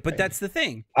 Right, but that's the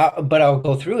thing. But I'll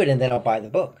go through it and then I'll buy the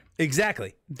book.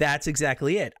 Exactly. That's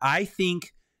exactly it. I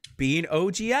think being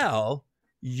OGL,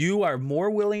 you are more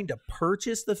willing to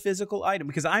purchase the physical item,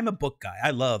 because I'm a book guy.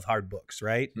 I love hard books,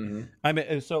 right?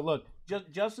 So look,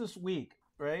 just this week,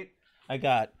 right? I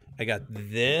got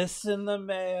this in the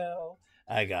mail.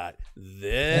 I got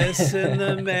this in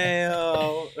the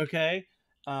mail. Okay.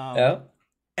 Yeah.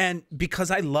 And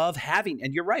because I love having,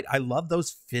 and you're right, I love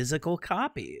those physical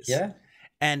copies. Yeah.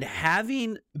 And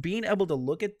being able to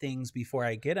look at things before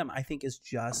I get them, I think is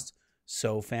just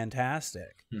so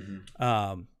fantastic.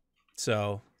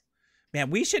 So, man,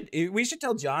 we should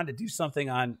tell John to do something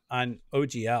on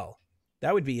OGL.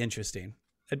 That would be interesting.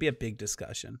 That'd be a big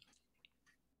discussion.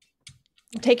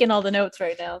 I'm taking all the notes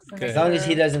right now. So as long as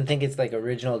he doesn't think it's like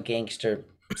original gangster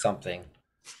something.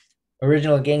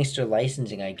 Original gangster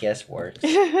licensing, I guess, works.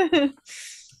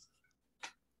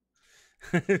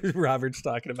 Robert's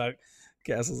talking about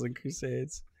Castles and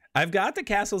Crusades. I've got the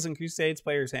Castles and Crusades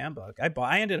Player's Handbook.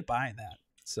 I ended up buying that.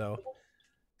 So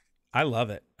I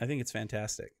love it. I think it's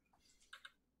fantastic.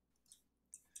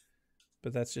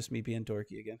 But that's just me being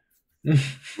dorky again.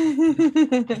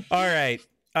 All right.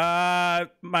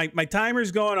 My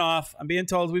timer's going off. I'm being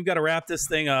told we've got to wrap this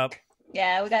thing up.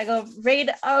 Yeah, we gotta go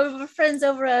raid our friends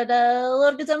over at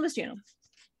Lord Good Zombies channel.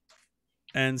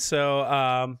 And so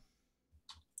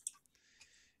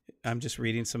I'm just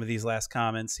reading some of these last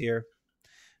comments here.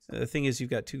 The thing is, you've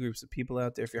got two groups of people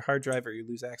out there. If your hard drive or you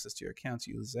lose access to your accounts,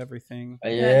 you lose everything.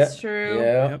 Yeah, that's true.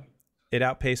 Yeah. Yep. It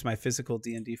outpaced my physical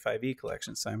D&D 5e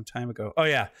collection some time ago. Oh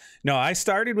yeah, no, I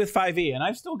started with 5e, and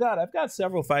I've got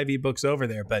several 5e books over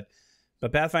there, but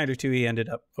Pathfinder 2e ended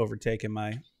up overtaking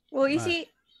my. Well, you see,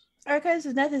 Archives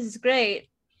of Nethys is great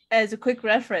as a quick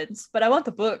reference, but I want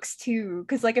the books too,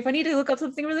 because like if I need to look up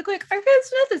something really quick,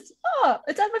 Archives of Nethys,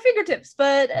 it's at my fingertips.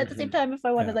 But at the same time, if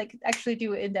I want to like actually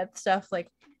do in-depth stuff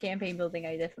like campaign building,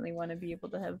 I definitely want to be able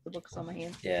to have the books on my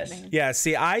hands. Yes. Yeah.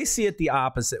 See, I see it the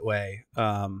opposite way,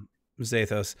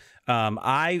 Zathos.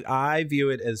 I view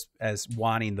it as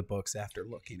wanting the books after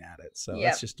looking at it. So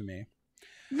that's just to me.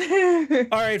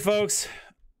 All right, folks.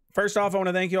 First off, I want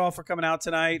to thank you all for coming out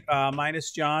tonight.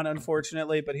 Minus John,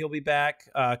 unfortunately, but he'll be back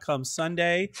come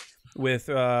Sunday with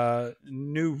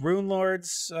new Rune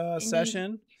Lords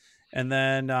session. And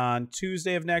then on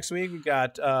Tuesday of next week, we've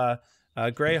got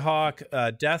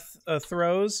Greyhawk Death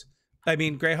Throes.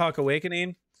 Greyhawk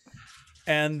Awakening.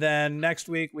 And then next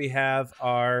week, we have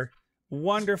our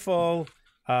wonderful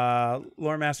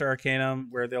Loremaster Arcanum,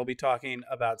 where they'll be talking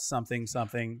about something,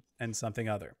 and something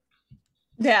other.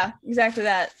 Yeah, exactly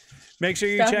that. Make sure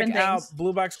you check out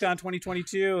BlueBoxCon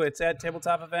 2022. It's at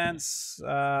Tabletop Events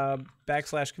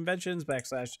 /conventions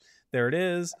 / there it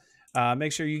is.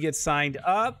 Make sure you get signed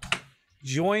up,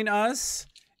 join us,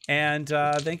 and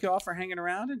thank you all for hanging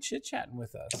around and chit-chatting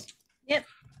with us. Yep.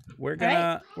 We're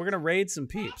gonna raid some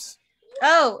peeps.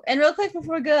 Oh, and real quick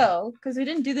before we go, because we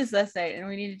didn't do this last night and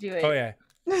we need to do it. Oh yeah.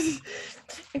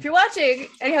 If you're watching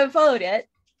and you haven't followed yet,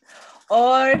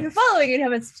 or if you're following and you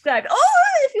haven't subscribed, or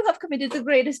if you have committed the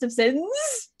greatest of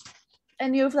sins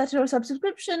and you've let your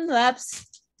subscription lapse,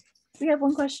 we have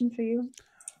one question for you.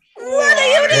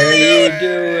 What are you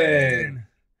doing?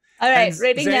 All right, and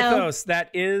rating Zathos, now.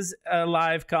 that is a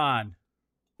live con.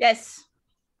 Yes,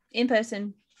 in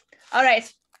person. All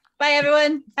right. Bye,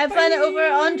 everyone. Have fun over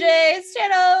on Jay's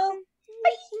channel.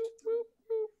 Bye.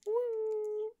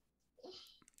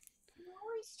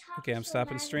 Okay, I'm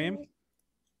stopping stream.